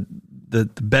the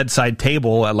bedside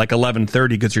table at like 11:30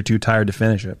 because you're too tired to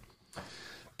finish it.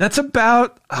 That's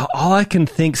about all I can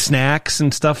think. Snacks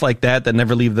and stuff like that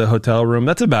never leave the hotel room.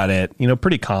 That's about it.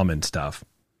 Pretty common stuff.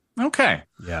 Okay.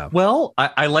 Yeah. Well,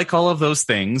 I like all of those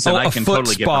things, and I can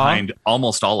totally get behind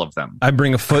almost all of them. I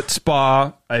bring a foot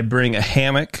spa. I bring a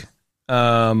hammock.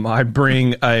 I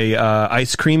bring a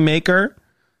ice cream maker.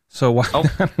 So why? Oh,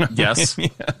 yes. Yeah.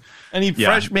 I need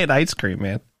fresh made ice cream,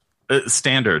 man.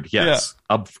 Standard, yes,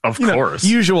 of course.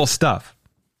 Usual stuff.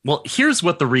 Well, here's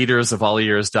what the readers of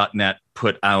alleyears.net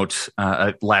put out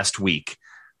last week.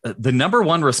 The number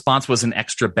one response was an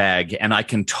extra bag, and I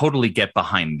can totally get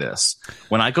behind this.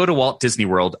 When I go to Walt Disney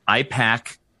World, I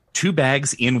pack 2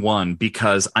 bags in one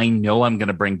because I know I'm going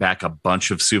to bring back a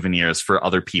bunch of souvenirs for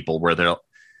other people where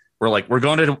we're like, we're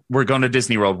going to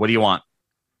Disney World. What do you want?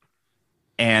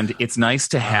 And it's nice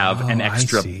to have an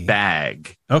extra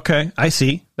bag. Okay, I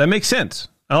see. That makes sense.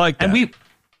 I like that. And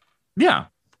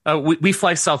we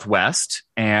fly Southwest,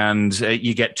 and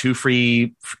you get 2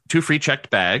 free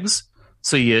checked bags.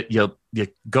 So you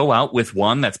go out with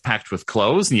one that's packed with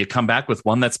clothes, and you come back with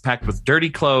one that's packed with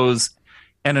dirty clothes,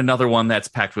 and another one that's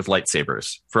packed with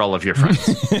lightsabers for all of your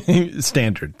friends.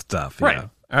 Standard stuff, right? All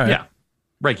right. Yeah,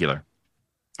 regular.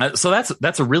 So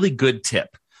that's a really good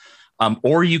tip.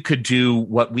 Or you could do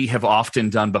what we have often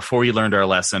done before you learned our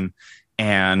lesson,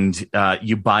 and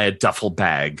you buy a duffel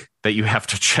bag that you have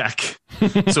to check.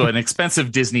 So an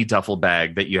expensive Disney duffel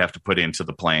bag that you have to put into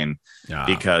the plane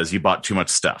because you bought too much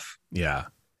stuff. Yeah.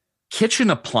 Kitchen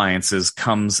appliances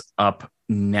comes up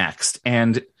next.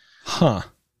 And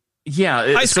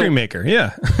ice cream maker.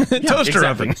 Yeah. Toaster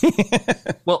oven.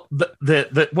 Well,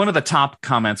 the one of the top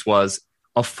comments was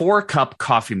a 4-cup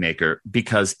coffee maker,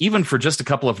 because even for just a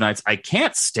couple of nights, I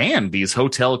can't stand these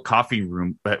hotel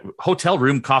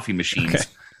room coffee machines. Okay.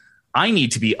 I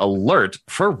need to be alert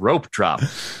for rope drop.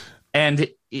 And,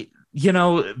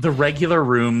 the regular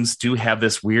rooms do have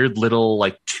this weird little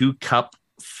 2-cup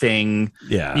thing.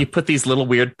 Yeah. You put these little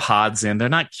weird pods in. They're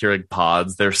not Keurig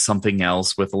pods. They're something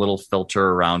else with a little filter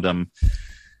around them.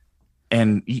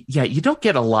 And you don't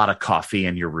get a lot of coffee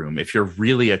in your room. If you're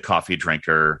really a coffee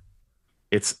drinker,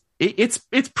 it's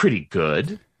pretty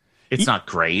good. It's not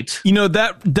great.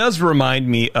 That does remind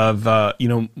me of,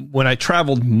 when I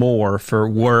traveled more for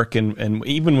work and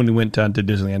even when we went down to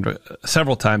Disneyland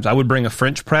several times, I would bring a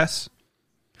French press.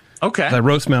 Okay. I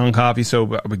roast my own coffee,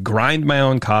 so I would grind my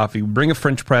own coffee, bring a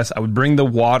French press. I would bring the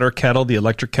water kettle, the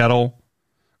electric kettle,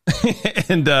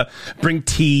 and bring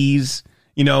teas,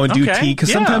 and do tea.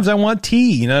 Because sometimes I want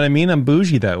tea, you know what I mean? I'm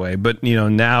bougie that way. But,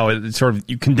 now it's sort of,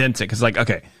 you condense it. Because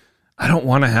okay, I don't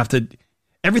want to have to,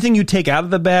 everything you take out of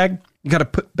the bag, you got to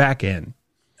put back in.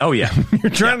 Oh, yeah.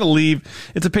 You're trying to leave.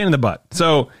 It's a pain in the butt.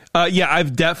 So,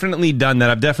 I've definitely done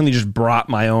that. I've definitely just brought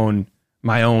my own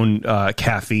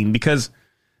caffeine, because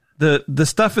the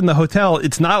stuff in the hotel,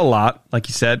 it's not a lot, like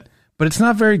you said, but it's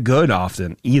not very good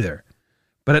often either.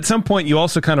 But at some point, you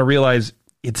also kind of realize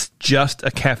it's just a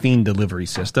caffeine delivery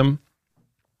system.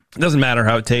 It doesn't matter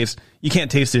how it tastes. You can't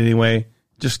taste it anyway.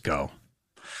 Just go.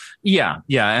 Yeah.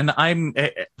 And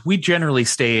we generally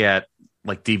stay at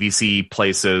DVC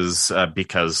places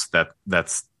because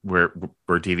that's where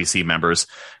we're DVC members,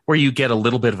 where you get a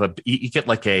little bit of you get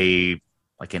an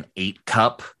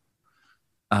 8-cup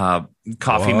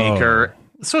coffee maker.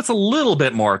 So it's a little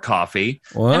bit more coffee.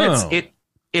 Whoa. And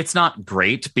it's not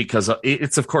great because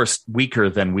it's of course weaker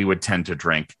than we would tend to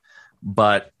drink,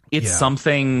 but it's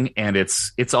something, and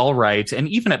it's all right. And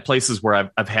even at places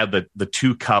where I've had the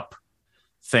 2-cup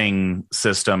thing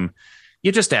system,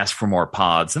 you just ask for more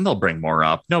pods and they'll bring more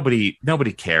up. Nobody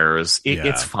cares.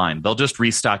 It's fine. They'll just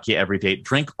restock you every day.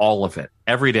 Drink all of it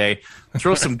every day.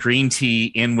 Throw some green tea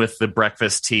in with the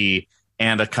breakfast tea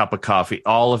and a cup of coffee.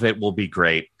 All of it will be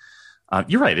great.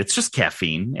 You're right. It's just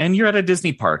caffeine, and you're at a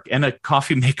Disney park, and a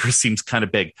coffee maker seems kind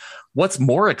of big. What's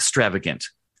more extravagant?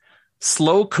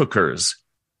 Slow cookers,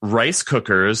 rice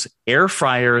cookers, air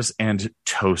fryers, and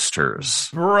toasters.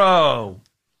 Bro,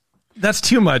 that's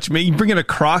too much. Man, you bring in a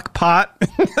crock pot.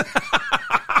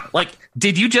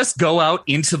 Did you just go out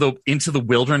into the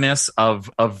wilderness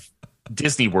of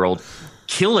Disney World,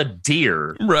 kill a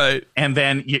deer, right, and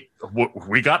then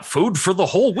we got food for the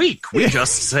whole week? We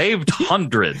just saved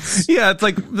hundreds. Yeah, it's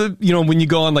like when you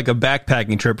go on a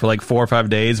backpacking trip for 4 or 5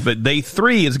 days, but day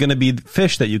 3 is going to be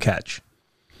fish that you catch.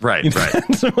 Right.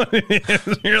 That's what it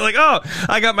is. You're like, oh,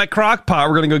 I got my crock pot.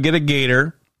 We're going to go get a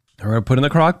gator. We're going to put in the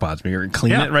crock pots. We're going to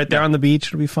clean it right there on the beach.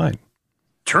 It'll be fine.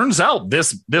 Turns out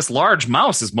this large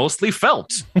mouse is mostly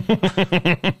felt.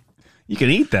 You can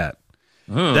eat that.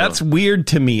 That's weird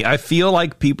to me. I feel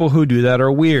like people who do that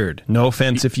are weird. No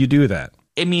offense if you do that.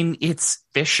 I mean, it's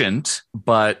efficient,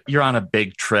 but you're on a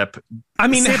big trip. I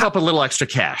mean, save up a little extra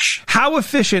cash. How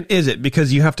efficient is it?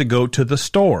 Because you have to go to the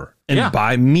store and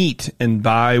buy meat and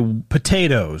buy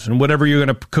potatoes and whatever you're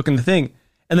going to cook in the thing.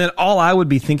 And then all I would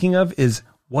be thinking of is,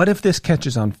 what if this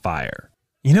catches on fire?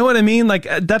 You know what I mean? Like,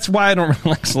 that's why I don't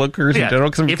really like slow cookers in general,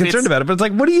 because I'm concerned about it. But it's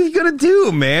like, what are you going to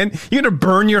do, man? You're going to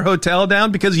burn your hotel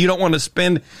down because you don't want to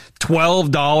spend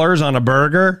 $12 on a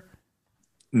burger?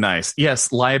 Nice.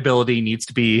 Yes, liability needs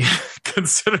to be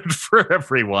considered for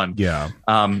everyone. Yeah.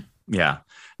 Yeah.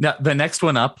 Now, the next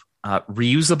one up,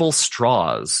 reusable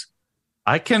straws.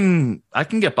 I can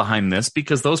get behind this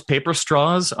because those paper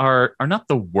straws are not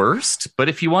the worst. But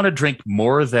if you want to drink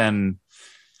more than,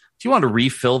 if you want to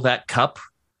refill that cup,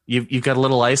 you've got a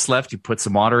little ice left, you put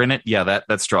some water in it. Yeah,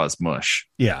 that straw is mush.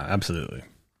 Yeah, absolutely.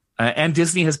 And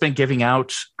Disney has been giving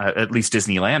out, at least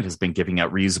Disneyland has been giving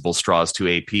out reusable straws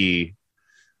to AP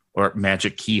or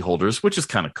Magic key holders, which is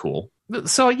kind of cool.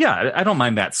 So, yeah, I don't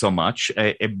mind that so much.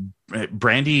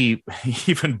 Brandy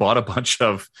even bought a bunch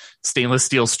of stainless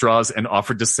steel straws and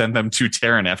offered to send them to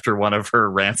Taryn after one of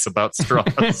her rants about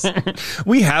straws.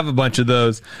 We have a bunch of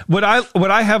those. What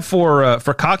I have for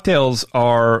cocktails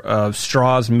are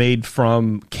straws made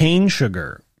from cane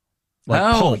sugar. Like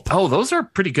pulp. Oh, those are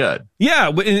pretty good.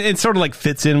 Yeah, it sort of like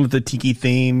fits in with the tiki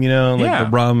theme, the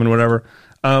rum and whatever.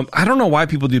 I don't know why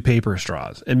people do paper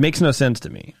straws. It makes no sense to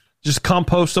me. Just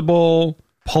compostable,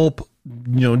 pulp,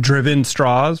 driven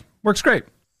straws. Works great.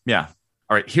 Yeah.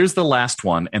 All right. Here's the last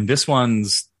one. And this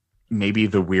one's maybe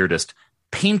the weirdest.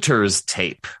 Painter's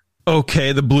tape.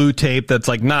 Okay. The blue tape that's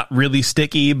like not really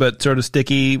sticky, but sort of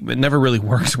sticky. It never really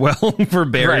works well for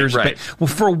barriers. Right. Well,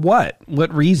 for what?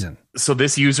 What reason? So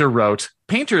this user wrote,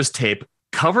 Painter's tape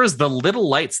covers the little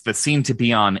lights that seem to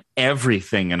be on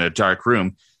everything in a dark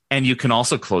room. And you can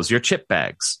also close your chip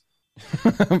bags.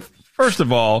 First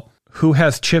of all, who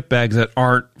has chip bags that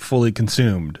aren't fully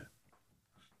consumed?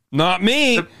 Not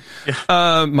me.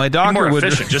 My doctor would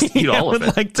just eat all of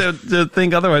it. Like to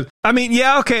think otherwise. I mean,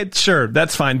 yeah, okay, sure,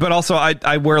 that's fine. But also,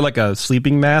 I wear like a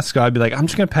sleeping mask. So I'd be like, I'm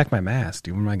just gonna pack my mask,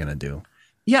 dude. What am I gonna do?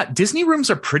 Yeah, Disney rooms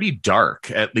are pretty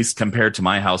dark, at least compared to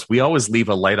my house. We always leave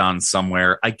a light on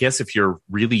somewhere. I guess if you're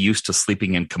really used to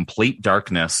sleeping in complete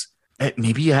darkness,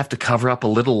 maybe you have to cover up a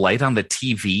little light on the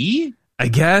TV. I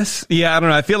guess. Yeah, I don't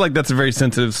know. I feel like that's a very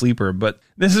sensitive sleeper, but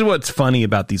this is what's funny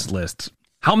about these lists.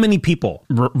 How many people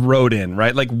wrote in,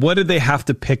 right? Like, what did they have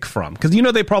to pick from? Because,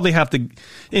 they probably have to,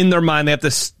 in their mind, they have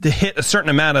to hit a certain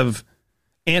amount of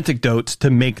anecdotes to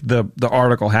make the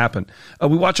article happen.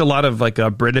 We watch a lot of,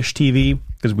 British TV,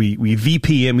 because we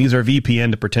VPN, we use our VPN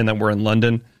to pretend that we're in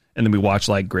London, and then we watch,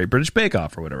 Great British Bake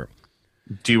Off or whatever.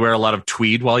 Do you wear a lot of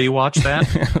tweed while you watch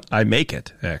that? I make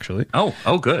it, actually. Oh,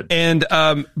 good. And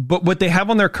but what they have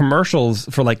on their commercials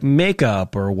for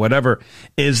makeup or whatever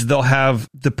is they'll have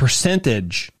the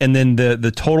percentage and then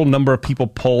the total number of people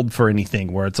polled for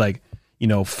anything, where it's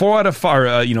 4 out of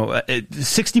 5,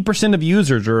 60% of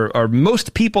users or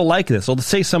most people like this. They'll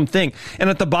say something, and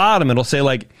at the bottom it'll say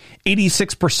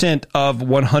 86% of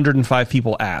 105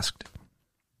 people asked.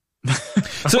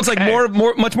 So it's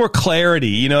much more clarity,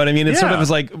 you know what I mean? It sort of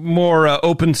is more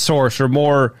open source or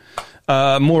more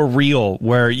real,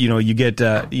 where you get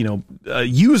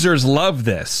users love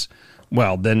this.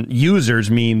 Well, then users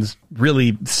means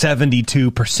really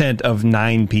 72% of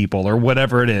 9 people or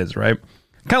whatever it is, right?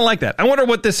 Kind of like that. I wonder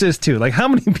what this is too. How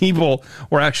many people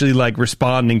were actually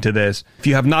responding to this? If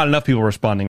you have not enough people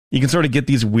responding, you can sort of get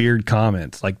these weird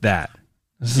comments like that.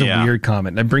 This is a weird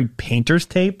comment. And I bring painter's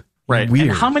tape. Right. Weird.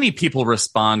 And how many people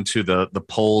respond to the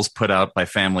polls put out by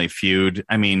Family Feud?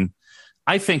 I mean,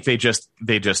 I think they just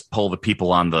poll the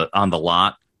people on the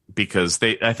lot because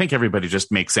I think everybody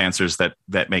just makes answers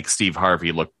that make Steve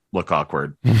Harvey look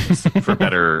awkward for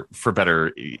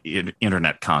better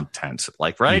internet content.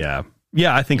 Right? Yeah.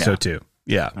 Yeah, I think so too.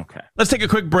 Yeah. Okay. Let's take a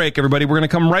quick break, everybody. We're going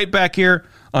to come right back here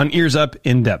on Ears Up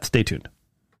In Depth. Stay tuned.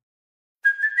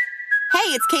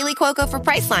 Hey, it's Kaylee Cuoco for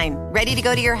Priceline. Ready to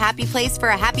go to your happy place for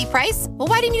a happy price? Well,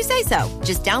 why didn't you say so?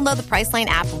 Just download the Priceline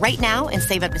app right now and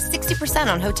save up to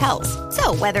 60% on hotels.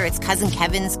 So whether it's Cousin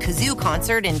Kevin's Kazoo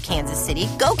Concert in Kansas City,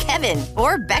 go Kevin,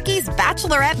 or Becky's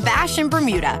Bachelorette Bash in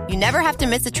Bermuda, you never have to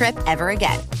miss a trip ever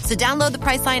again. So download the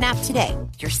Priceline app today.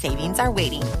 Your savings are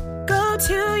waiting. Go to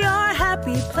your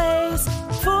happy place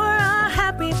for a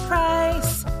happy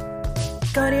price.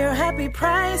 Go to your happy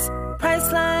price,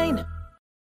 Priceline.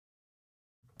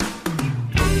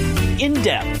 In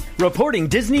Depth, reporting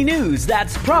Disney news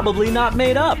that's probably not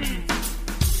made up.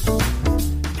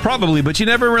 Probably, but you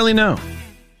never really know.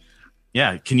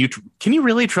 Yeah. Can you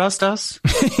really trust us?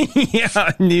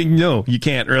 Yeah. No, you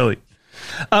can't really.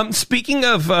 Speaking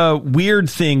of weird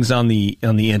things on the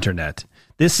internet,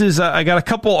 this is I got a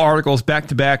couple articles back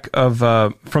to back of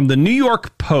from the New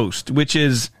York Post, which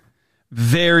is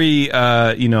very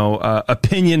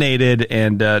opinionated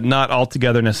and not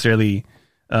altogether necessarily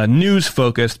news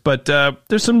focused, but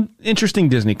there's some interesting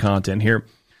Disney content here.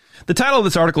 The title of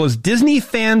this article is "Disney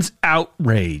Fans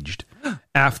Outraged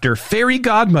After Fairy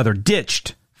Godmother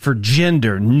Ditched for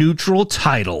Gender Neutral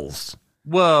Titles."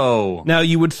 Whoa. Now,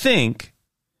 you would think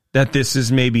that this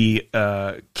is maybe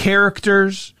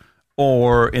characters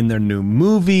or in their new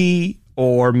movie,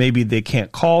 or maybe they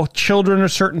can't call children a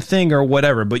certain thing or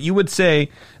whatever. But you would say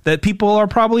that people are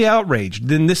probably outraged.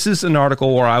 Then this is an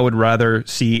article where I would rather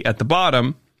see at the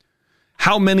bottom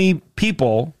how many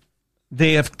people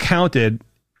they have counted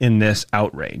in this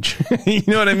outrage. You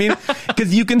know what I mean?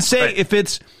 Because you can say right. If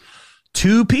it's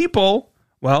 2 people,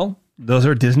 well, those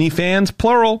are Disney fans,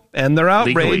 plural, and they're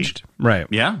outraged. Legally. Right.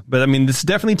 Yeah. But I mean, this is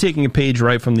definitely taking a page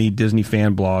right from the Disney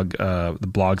fan blog, the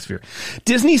Blogsphere.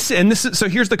 Disney, and this is, so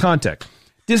here's the context.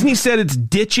 Disney said it's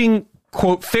ditching,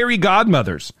 quote, fairy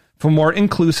godmothers for more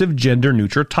inclusive gender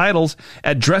neutral titles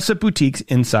at dress-up boutiques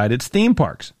inside its theme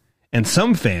parks. And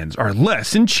some fans are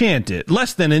less than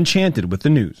enchanted with the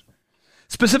news.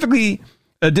 Specifically,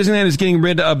 Disneyland is getting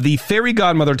rid of the Fairy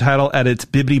Godmother title at its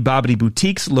Bibbidi Bobbidi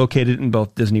boutiques located in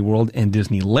both Disney World and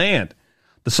Disneyland.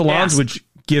 The salons, which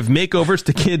give makeovers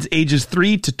to kids ages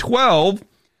 3 to 12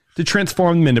 to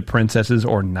transform them into princesses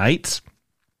or knights,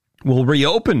 will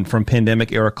reopen from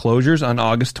pandemic-era closures on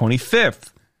August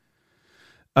 25th.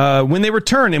 When they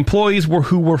return, employees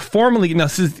who were formerly... Now,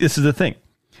 this is the thing.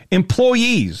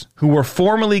 Employees who were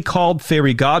formerly called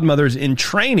Fairy Godmothers in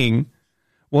training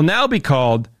will now be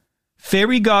called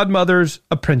Fairy Godmother's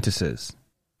apprentices.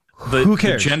 Who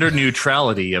cares? The gender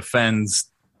neutrality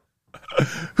offends.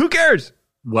 Who cares?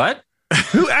 What?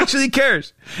 Who actually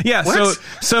cares? Yeah.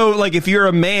 So like if you're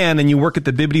a man and you work at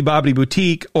the Bibbidi Bobbidi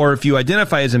boutique, or if you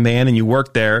identify as a man and you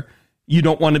work there, you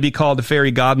don't want to be called a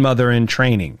fairy godmother in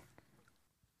training.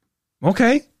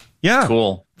 Okay. Yeah.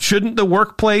 Cool. Shouldn't the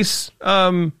workplace, I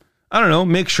don't know,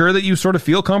 make sure that you sort of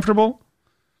feel comfortable?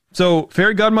 So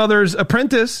fairy godmother's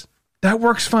apprentice, that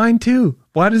works fine too.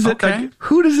 Why does it? Okay. Like,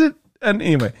 who does it? And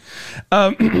anyway,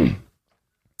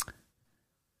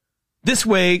 this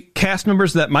way, cast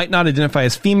members that might not identify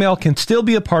as female can still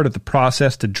be a part of the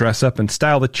process to dress up and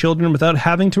style the children without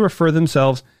having to refer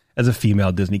themselves as a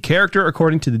female Disney character,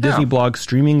 according to the Disney blog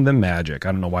Streaming the Magic.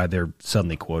 I don't know why they're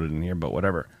suddenly quoted in here, but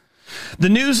whatever. The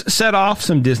news set off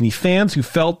some Disney fans who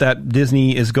felt that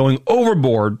Disney is going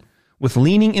overboard with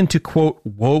leaning into, quote,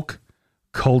 woke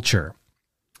culture.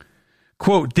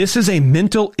 Quote, "This is a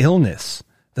mental illness.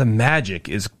 The magic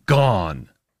is gone."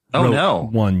 Oh, no.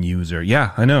 One user.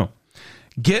 Yeah, I know.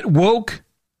 "Get woke,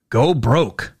 go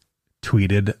broke,"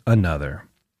 tweeted another.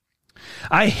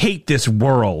 "I hate this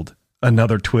world,"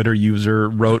 another Twitter user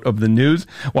wrote of the news,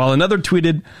 while another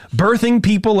tweeted, "Birthing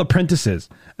people apprentices,"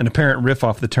 an apparent riff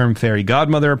off the term fairy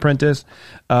godmother apprentice.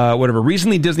 Whatever.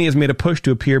 Recently, Disney has made a push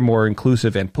to appear more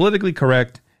inclusive and politically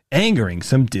correct, angering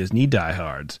some Disney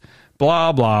diehards.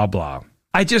 Blah, blah, blah.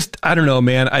 I don't know,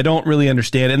 man. I don't really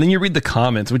understand. And then you read the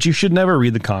comments, which you should never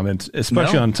read the comments,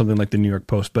 especially on something like the New York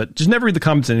Post, but just never read the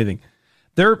comments on anything.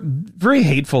 They're very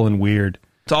hateful and weird.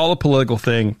 It's all a political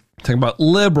thing. Talking about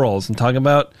liberals and talking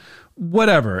about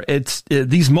whatever.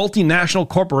 These multinational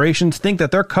corporations think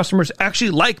that their customers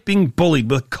actually like being bullied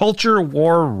with culture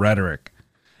war rhetoric.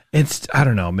 I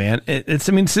don't know, man. It's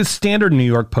just standard New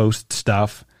York Post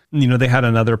stuff. You know, they had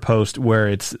another post where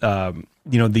it's,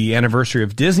 the anniversary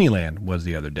of Disneyland was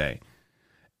the other day.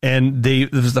 And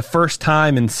it was the first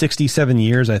time in 67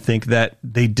 years, I think, that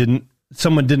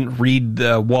someone didn't read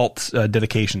Walt's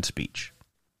dedication speech.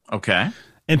 Okay.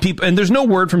 And there's no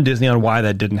word from Disney on why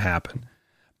that didn't happen.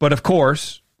 But of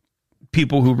course,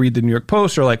 people who read the New York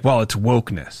Post are like, well, it's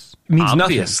wokeness. It means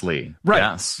obviously, nothing. Right.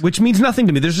 Yes. Which means nothing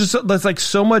to me. There's like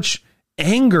so much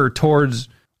anger towards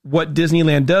what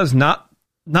Disneyland does, not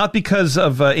because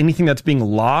of anything that's being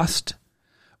lost,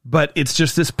 but it's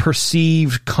just this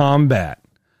perceived combat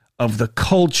of the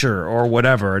culture or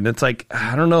whatever. And it's like,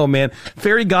 I don't know, man.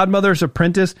 Fairy Godmother's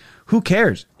Apprentice, who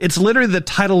cares? It's literally the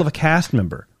title of a cast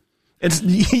member.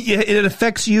 It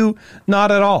affects you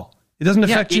not at all. It doesn't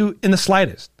affect you in the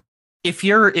slightest. If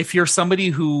you're somebody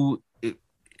who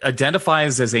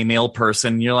identifies as a male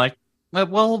person, you're like,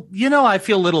 well, I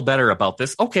feel a little better about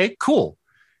this. Okay, cool.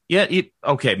 Yeah.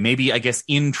 Okay. Maybe, I guess,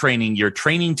 in training, you're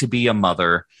training to be a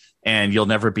mother and you'll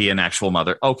never be an actual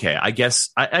mother. Okay. I guess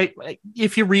I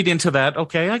if you read into that,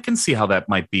 okay, I can see how that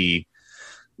might be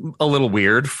a little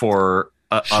weird for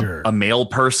a male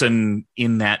person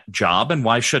in that job. And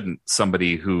why shouldn't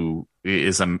somebody who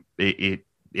is a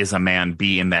man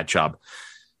be in that job?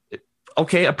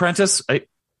 Okay, Apprentice,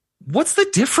 what's the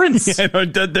difference? Yeah,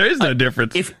 there is no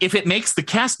difference. If it makes the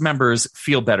cast members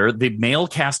feel better, the male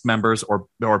cast members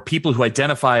or people who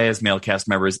identify as male cast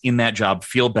members in that job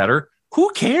feel better,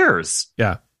 who cares?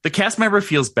 Yeah. The cast member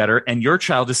feels better, and your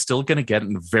child is still going to get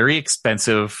a very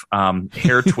expensive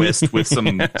hair twist with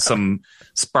some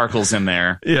sparkles in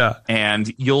there. Yeah,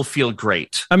 and you'll feel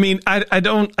great. I mean, I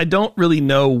don't really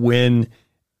know when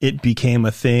it became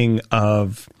a thing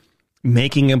of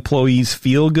making employees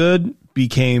feel good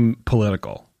became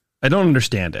political. I don't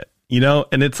understand it,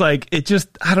 and it's like,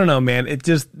 I don't know, man.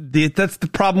 That's the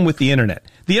problem with the internet.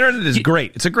 The internet is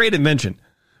great. It's a great invention,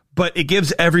 but it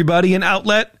gives everybody an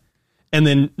outlet. And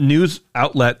then news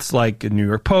outlets like New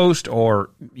York Post or,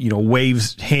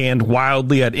 waves hand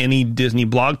wildly at any Disney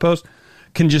blog post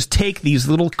can just take these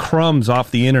little crumbs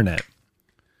off the internet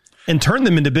and turn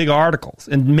them into big articles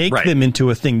and make them into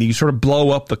a thing that you sort of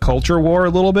blow up the culture war a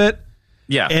little bit.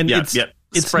 Yeah. And it's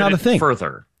not a thing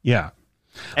further. Yeah.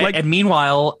 And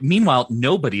meanwhile,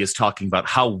 nobody is talking about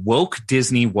how woke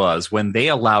Disney was when they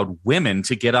allowed women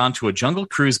to get onto a Jungle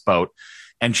Cruise boat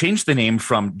and change the name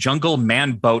from Jungle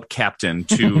Man Boat Captain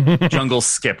to Jungle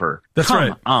Skipper. That's Come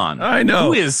right. on. I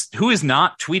know. Who is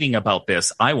not tweeting about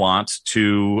this? I want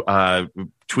to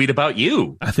tweet about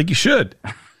you. I think you should.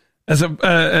 As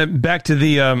back to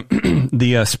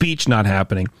the speech not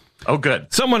happening. Oh,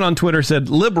 good. Someone on Twitter said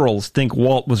liberals think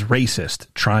Walt was racist,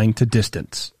 trying to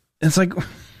distance. And it's like,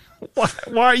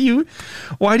 why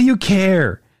do you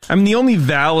care? I mean, the only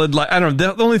valid, I don't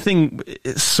know, the only thing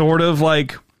sort of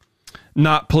like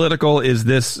not political is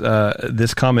this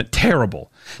comment.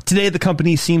 Terrible. Today, the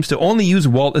company seems to only use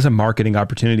Walt as a marketing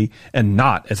opportunity and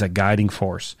not as a guiding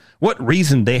force. What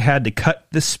reason they had to cut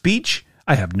this speech,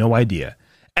 I have no idea.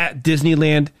 At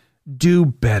Disneyland, do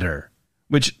better.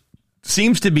 Which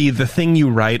seems to be the thing you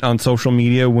write on social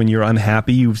media when you're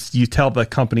unhappy. You tell the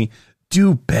company,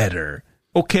 do better.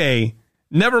 Okay,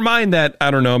 never mind that, I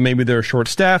don't know, maybe they're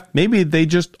short-staffed. Maybe they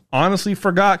just honestly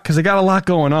forgot because they got a lot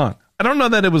going on. I don't know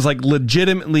that it was like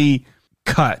legitimately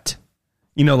cut.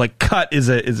 Like cut is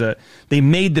a they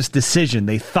made this decision.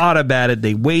 They thought about it.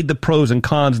 They weighed the pros and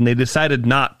cons and they decided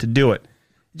not to do it.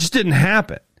 It just didn't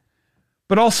happen.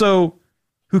 But also,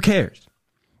 who cares?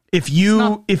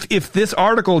 If this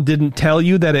article didn't tell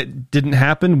you that it didn't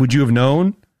happen, would you have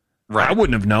known? Right. I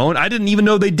wouldn't have known. I didn't even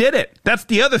know they did it. That's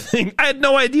the other thing. I had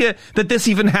no idea that this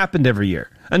even happened every year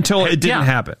until it didn't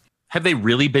happen. Have they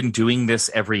really been doing this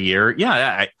every year?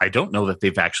 Yeah, I don't know that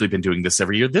they've actually been doing this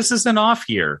every year. This is an off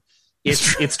year.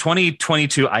 It's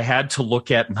 2022. I had to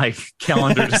look at my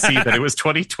calendar to see that it was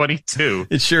 2022.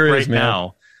 It sure is, right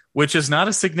now, which is not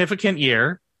a significant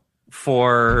year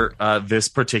for this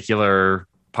particular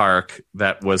park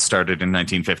that was started in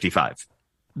 1955.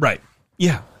 Right.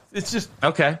 Yeah. It's just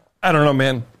okay. I don't know,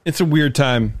 man. It's a weird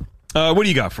time. What do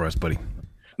you got for us, buddy?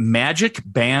 Magic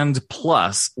Band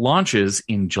Plus launches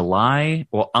on July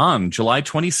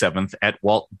 27th at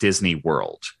Walt Disney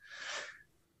World.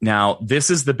 Now,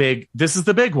 this is the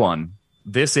big one.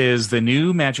 This is the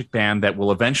new Magic Band that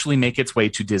will eventually make its way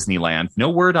to Disneyland.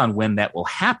 No word on when that will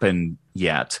happen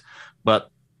yet, but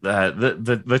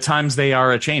the times they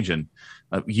are a-changing.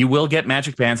 You will get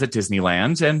Magic Bands at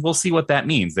Disneyland, and we'll see what that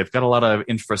means. They've got a lot of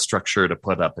infrastructure to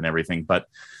put up and everything, but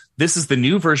this is the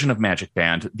new version of Magic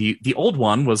Band. The old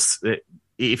one was,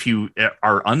 if you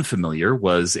are unfamiliar,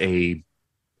 was a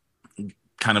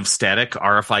kind of static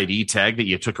RFID tag that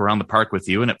you took around the park with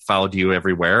you, and it followed you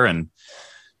everywhere and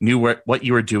knew what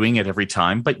you were doing at every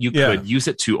time. But you could use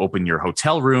it to open your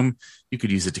hotel room. You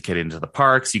could use it to get into the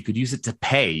parks. You could use it to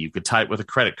pay. You could tie it with a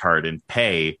credit card and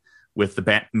pay with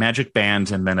the Magic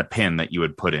Band and then a pin that you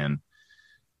would put in.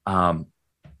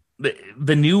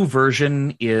 The new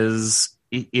version is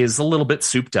a little bit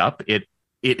souped up.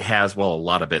 It has, a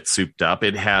lot of it souped up.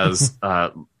 It has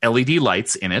LED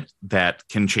lights in it that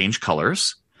can change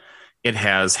colors. It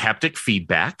has haptic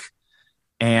feedback,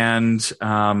 and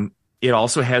it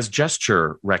also has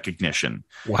gesture recognition.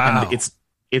 Wow. And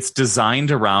it's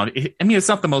designed around, it's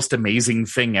not the most amazing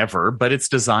thing ever, but it's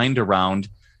designed around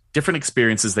different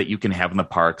experiences that you can have in the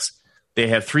parks. They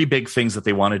have 3 big things that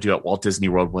they want to do at Walt Disney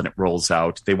World when it rolls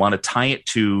out. They want to tie it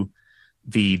to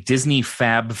the Disney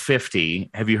Fab 50.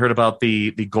 Have you heard about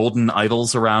the golden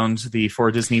idols around the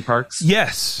 4 Disney parks?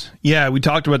 Yes. Yeah, we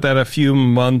talked about that a few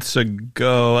months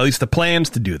ago, at least the plans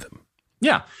to do them.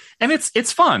 Yeah. And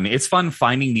it's fun. It's fun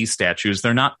finding these statues.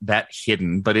 They're not that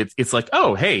hidden, but it's like,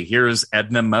 oh, hey, here's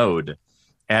Edna Mode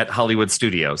at Hollywood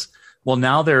Studios. Well,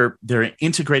 now they're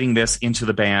integrating this into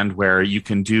the band where you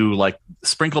can do like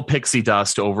sprinkle pixie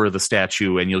dust over the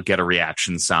statue and you'll get a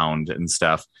reaction sound and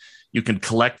stuff. You can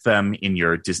collect them in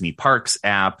your Disney Parks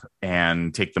app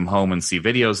and take them home and see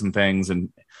videos and things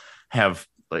and have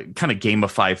like, kind of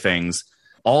gamify things.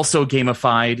 Also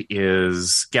gamified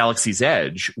is Galaxy's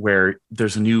Edge, where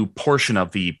there's a new portion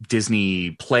of the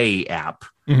Disney Play app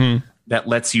that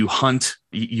lets you hunt.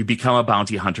 You become a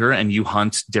bounty hunter and you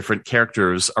hunt different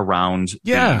characters around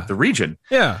the region.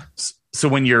 Yeah. So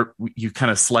when you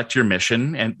kind of select your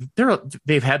mission, and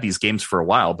they've had these games for a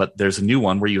while, but there's a new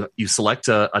one where you select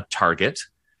a target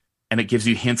and it gives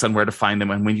you hints on where to find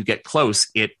them. And when you get close,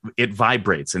 it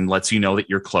vibrates and lets you know that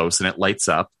you're close and it lights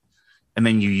up. And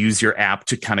then you use your app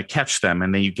to kind of catch them.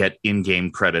 And then you get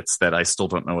in-game credits that I still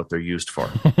don't know what they're used for.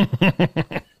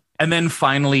 And then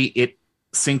finally, it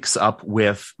syncs up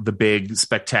with the big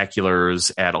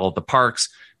spectaculars at all the parks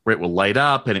where it will light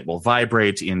up and it will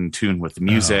vibrate in tune with the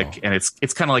music. And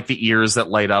it's kind of like the ears that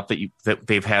light up that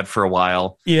they've had for a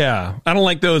while. Yeah. I don't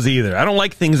like those either. I don't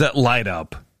like things that light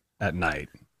up at night.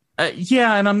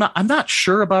 And I'm not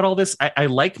sure about all this. I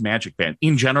like Magic Band.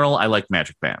 In general, I like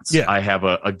Magic Bands. Yeah. I have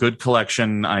a good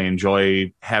collection. I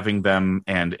enjoy having them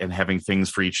and having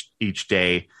things for each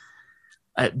day.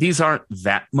 These aren't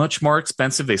that much more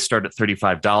expensive. They start at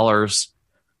 $35,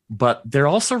 but they're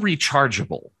also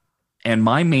rechargeable. And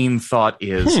my main thought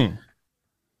is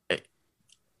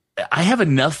I have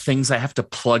enough things I have to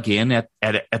plug in at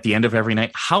the end of every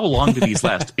night. How long do these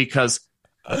last? Because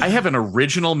I have an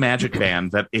original Magic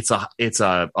Band that it's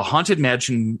a Haunted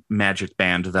Magic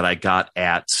Band that I got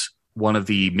at one of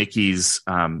the Mickey's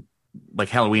like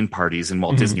Halloween parties in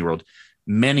Walt Disney World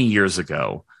many years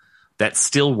ago. That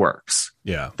still works.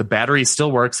 Yeah, the battery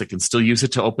still works. I can still use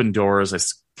it to open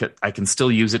doors. I can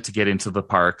still use it to get into the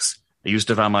parks. I used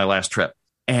it on my last trip.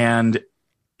 And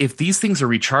if these things are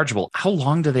rechargeable, how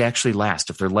long do they actually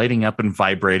last? If they're lighting up and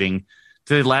vibrating,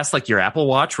 do they last like your Apple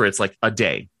Watch where it's like a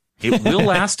day? It will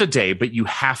last a day, but you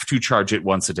have to charge it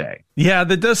once a day. Yeah,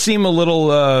 that does seem a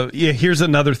little... here's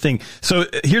another thing. So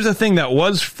here's a thing that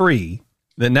was free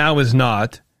that now is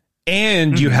not,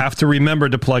 and you have to remember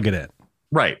to plug it in.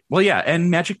 Right. Well, yeah, and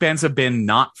Magic Bands have been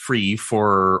not free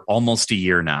for almost a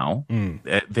year now.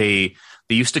 They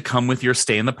used to come with your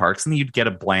stay in the parks, and you'd get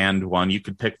a bland one. You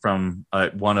could pick from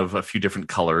one of a few different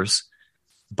colors,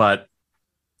 but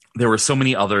there were so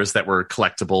many others that were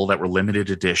collectible, that were limited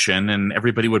edition, and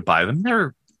everybody would buy them.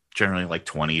 They're generally like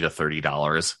 $20 to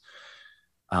 $30.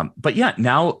 But yeah,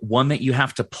 now one that you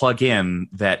have to plug in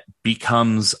that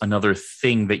becomes another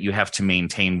thing that you have to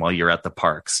maintain while you're at the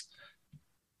parks.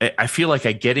 I feel like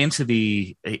I get into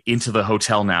the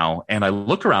hotel now and I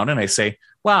look around and I say,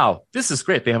 wow, this is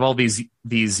great. They have all these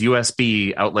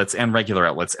USB outlets and regular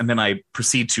outlets. And then I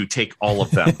proceed to take all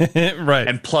of them right,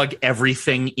 and plug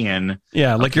everything in.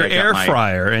 Yeah, like your air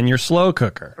fryer and your slow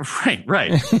cooker.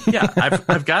 Right. Yeah,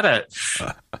 I've got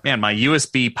my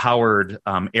USB powered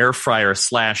air fryer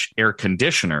 / air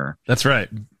conditioner. That's right.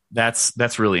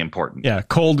 That's really important. Yeah,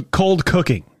 cold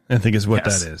cooking, I think is what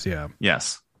that is. Yeah.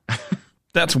 Yes.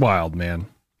 That's wild, man.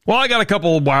 Well, I got a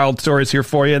couple of wild stories here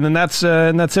for you, and then that's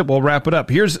it. We'll wrap it up.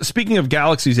 Speaking of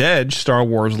Galaxy's Edge, Star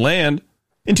Wars Land.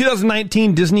 In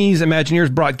 2019, Disney's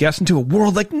Imagineers brought guests into a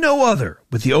world like no other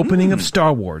with the opening of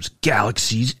Star Wars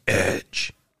Galaxy's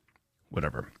Edge.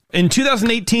 Whatever. In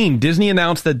 2018, Disney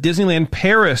announced that Disneyland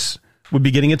Paris would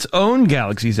be getting its own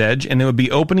Galaxy's Edge, and it would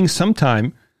be opening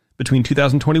sometime between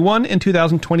 2021 and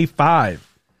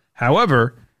 2025.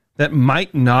 However, that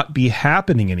might not be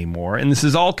happening anymore. And this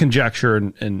is all conjecture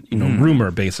and rumor,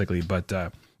 basically. But,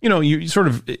 you sort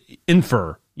of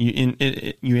infer. You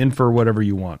infer whatever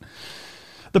you want.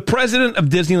 The president of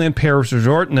Disneyland Paris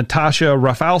Resort, Natasha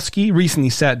Rafalski, recently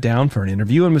sat down for an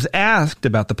interview and was asked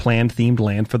about the planned themed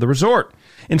land for the resort.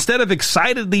 Instead of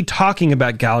excitedly talking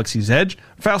about Galaxy's Edge,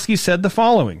 Rafalski said the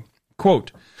following,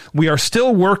 quote, "We are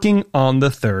still working on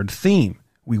the third theme.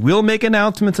 We will make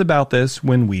announcements about this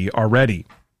when we are ready."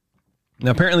 Now,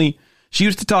 apparently, she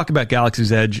used to talk about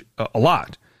Galaxy's Edge a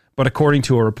lot, but according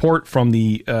to a report from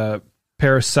the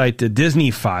Paris site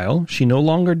Disney File, she no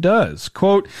longer does.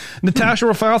 Quote, Natasha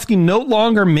Rafalski no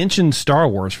longer mentions Star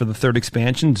Wars for the third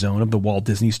expansion zone of the Walt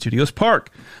Disney Studios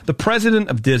Park. The president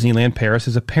of Disneyland Paris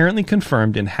has apparently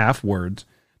confirmed in half words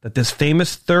that this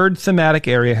famous third thematic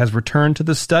area has returned to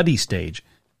the study stage.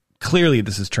 Clearly,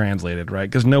 this is translated, right?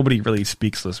 Because nobody really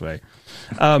speaks this way.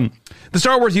 The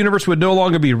Star Wars universe would no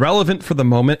longer be relevant for the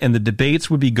moment, and the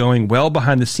debates would be going well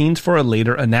behind the scenes for a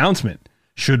later announcement.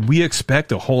 Should we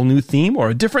expect a whole new theme or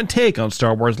a different take on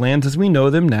Star Wars lands as we know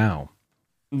them now?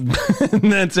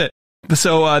 That's it.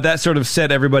 So that sort of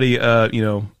set everybody,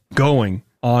 going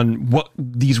on what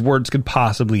these words could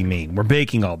possibly mean. We're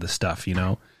baking all this stuff, you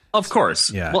know? Of course.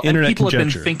 Yeah. Well, and people have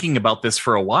been thinking about this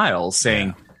for a while,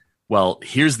 saying, well,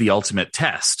 here's the ultimate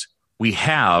test. We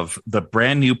have the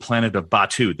brand new planet of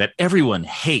Batuu that everyone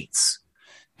hates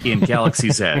in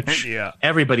Galaxy's Edge. Yeah.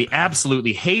 Everybody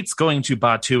absolutely hates going to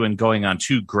Batuu and going on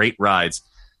 2 great rides.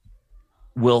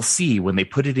 We'll see when they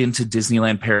put it into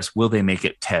Disneyland Paris, will they make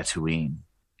it Tatooine?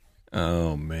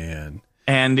 Oh, man.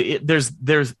 And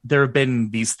there have been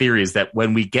these theories that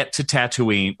when we get to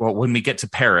Tatooine, or when we get to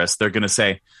Paris, they're going to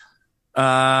say,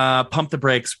 pump the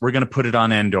brakes, we're going to put it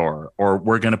on Endor, or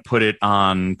we're going to put it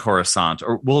on Coruscant,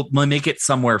 or we'll make it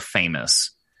somewhere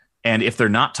famous. And if they're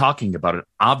not talking about it,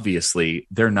 obviously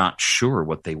they're not sure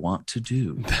what they want to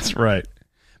do. That's right.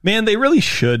 Man, they really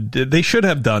should. They should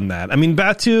have done that. I mean,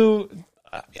 Batuu,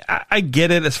 I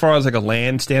get it as far as like a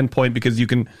land standpoint, because you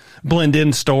can blend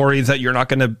in stories that you're not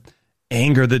going to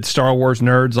anger the Star Wars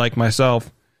nerds like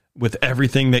myself with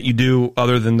everything that you do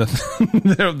other than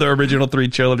the original 3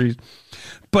 trilogies.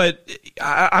 But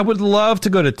I would love to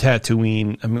go to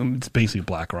Tatooine. I mean, it's basically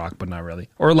Black Rock, but not really.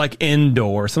 Or like Endor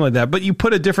or something like that. But you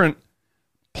put a different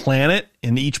planet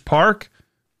in each park.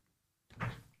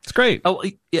 It's great. Oh,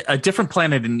 a different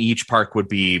planet in each park would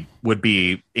be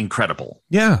incredible.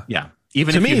 Yeah. Yeah.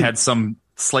 Even if you had some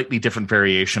slightly different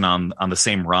variation on the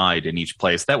same ride in each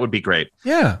place, that would be great.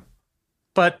 Yeah.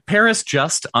 But Paris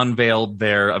just unveiled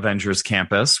their Avengers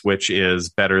Campus, which is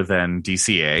better than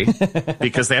DCA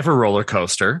because they have a roller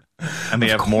coaster and they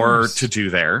have more to do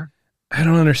there. I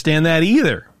don't understand that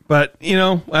either. But, you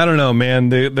know, I don't know, man.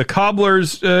 The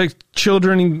cobbler's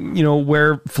children, you know,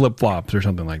 wear flip-flops or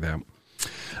something like that.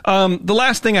 The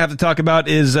last thing I have to talk about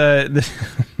is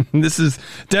this is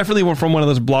definitely from one of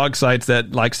those blog sites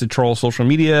that likes to troll social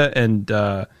media and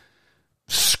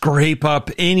scrape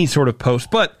up any sort of post,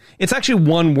 but it's actually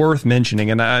one worth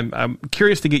mentioning, and I'm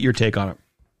curious to get your take on it.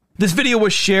 This video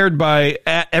was shared by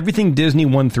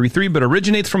 @EverythingDisney133, but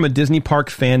originates from a Disney park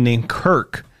fan named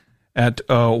Kirk at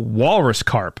Walrus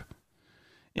Carp.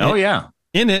 Oh, yeah.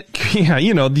 In it, yeah,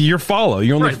 you know, your follow.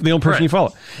 You're only the only person you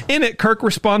follow. In it, Kirk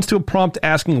responds to a prompt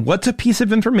asking, what's a piece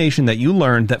of information that you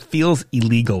learned that feels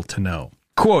illegal to know?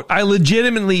 Quote, I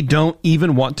legitimately don't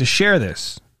even want to share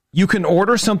this. You can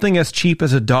order something as cheap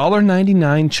as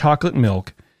 $1.99 chocolate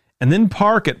milk and then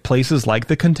park at places like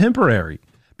the Contemporary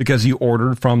because you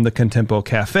ordered from the Contempo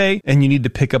Cafe and you need to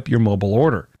pick up your mobile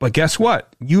order. But guess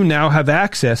what? You now have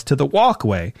access to the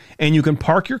walkway and you can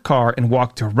park your car and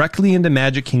walk directly into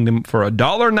Magic Kingdom for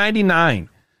 $1.99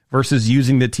 versus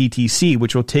using the TTC,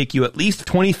 which will take you at least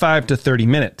 25 to 30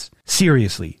 minutes.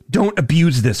 Seriously, don't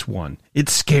abuse this one. It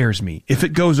scares me. If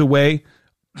it goes away,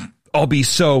 I'll be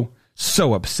so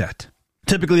upset.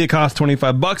 Typically, it costs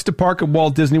 $25 to park at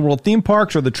Walt Disney World theme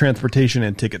parks or the Transportation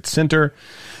and Ticket Center.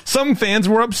 Some fans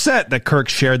were upset that Kirk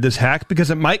shared this hack because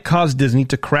it might cause Disney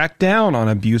to crack down on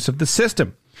abuse of the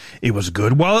system. It was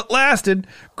good while it lasted.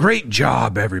 Great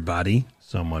job, everybody,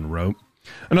 someone wrote.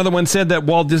 Another one said that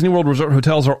Walt Disney World Resort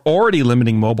hotels are already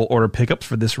limiting mobile order pickups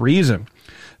for this reason.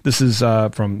 This is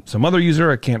from some other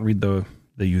user. I can't read the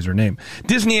username.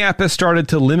 Disney app has started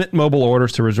to limit mobile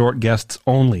orders to resort guests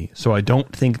only, so I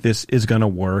don't think this is going to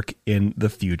work in the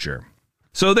future.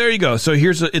 So there you go. So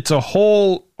it's a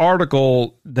whole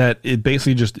article that it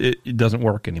basically just it doesn't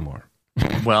work anymore.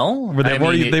 Well, they've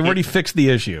already fixed the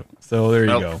issue. So there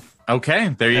you go. Okay,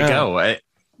 there you go.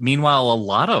 Meanwhile, a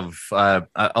lot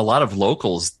of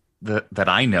locals that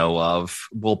I know of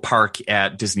will park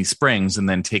at Disney Springs and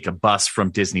then take a bus from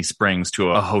Disney Springs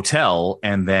to a hotel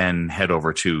and then head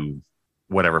over to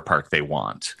whatever park they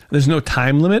want. There's no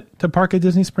time limit to park at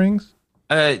Disney Springs?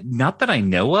 Not that I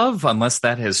know of, unless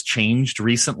that has changed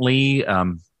recently.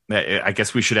 I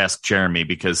guess we should ask Jeremy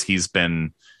because he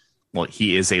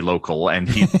is a local and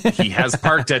he has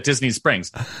parked at Disney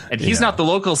Springs and he's not the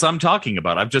locals I'm talking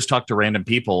about. I've just talked to random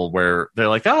people where they're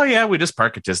like, oh yeah, we just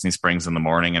park at Disney Springs in the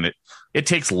morning and it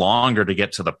takes longer to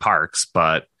get to the parks,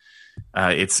 but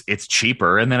it's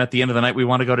cheaper. And then at the end of the night, we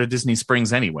want to go to Disney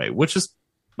Springs anyway, which is,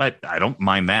 I don't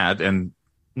mind that. And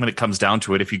when it comes down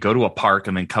to it, if you go to a park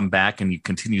and then come back and you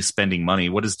continue spending money,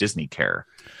 what does Disney care?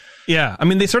 Yeah, I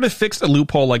mean, they sort of fixed a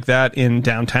loophole like that in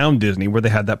downtown Disney where they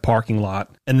had that parking lot,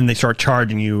 and then they start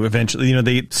charging you eventually. You know,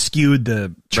 they skewed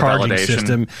the charging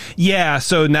system. Yeah,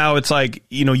 so now it's like,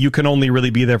 you know, you can only really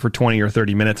be there for 20 or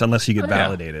 30 minutes unless you get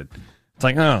validated. Yeah. It's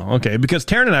like, oh, okay. Because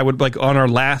Taryn and I would, like, on our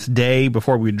last day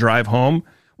before we would drive home,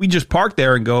 we just park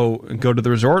there and go to the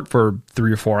resort for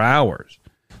 3 or 4 hours.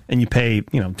 And you pay,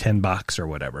 you know, $10 or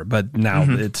whatever. But now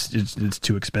it's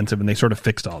too expensive, and they sort of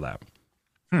fixed all that.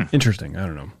 Interesting. I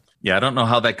don't know. Yeah, I don't know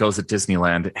how that goes at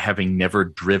Disneyland, having never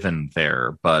driven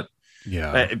there, but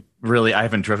yeah, really, I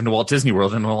haven't driven to Walt Disney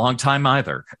World in a long time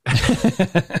either.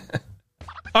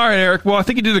 All right, Eric. Well, I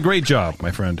think you did a great job,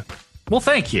 my friend. Well,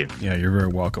 thank you. Yeah, you're very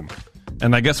welcome.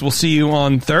 And I guess we'll see you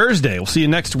on Thursday. We'll see you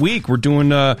next week. We're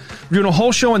doing a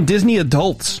whole show on Disney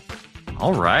adults.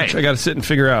 All right. Which I got to sit and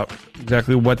figure out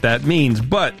exactly what that means.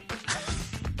 But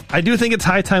I do think it's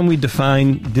high time we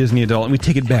define Disney adult and we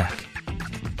take it back.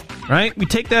 Right? We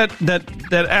take that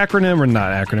acronym, or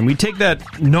not acronym. We take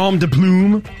that nom de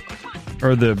plume,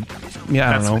 or the,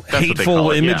 I don't know,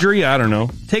 hateful imagery. Yeah. I don't know.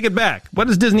 Take it back. What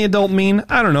does Disney adult mean?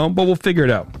 I don't know, but we'll figure it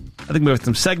out. I think we have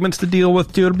some segments to deal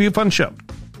with, too. It'll be a fun show.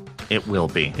 It will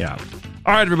be. Yeah.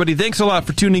 All right, everybody. Thanks a lot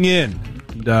for tuning in.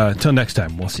 Until next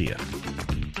time, we'll see you.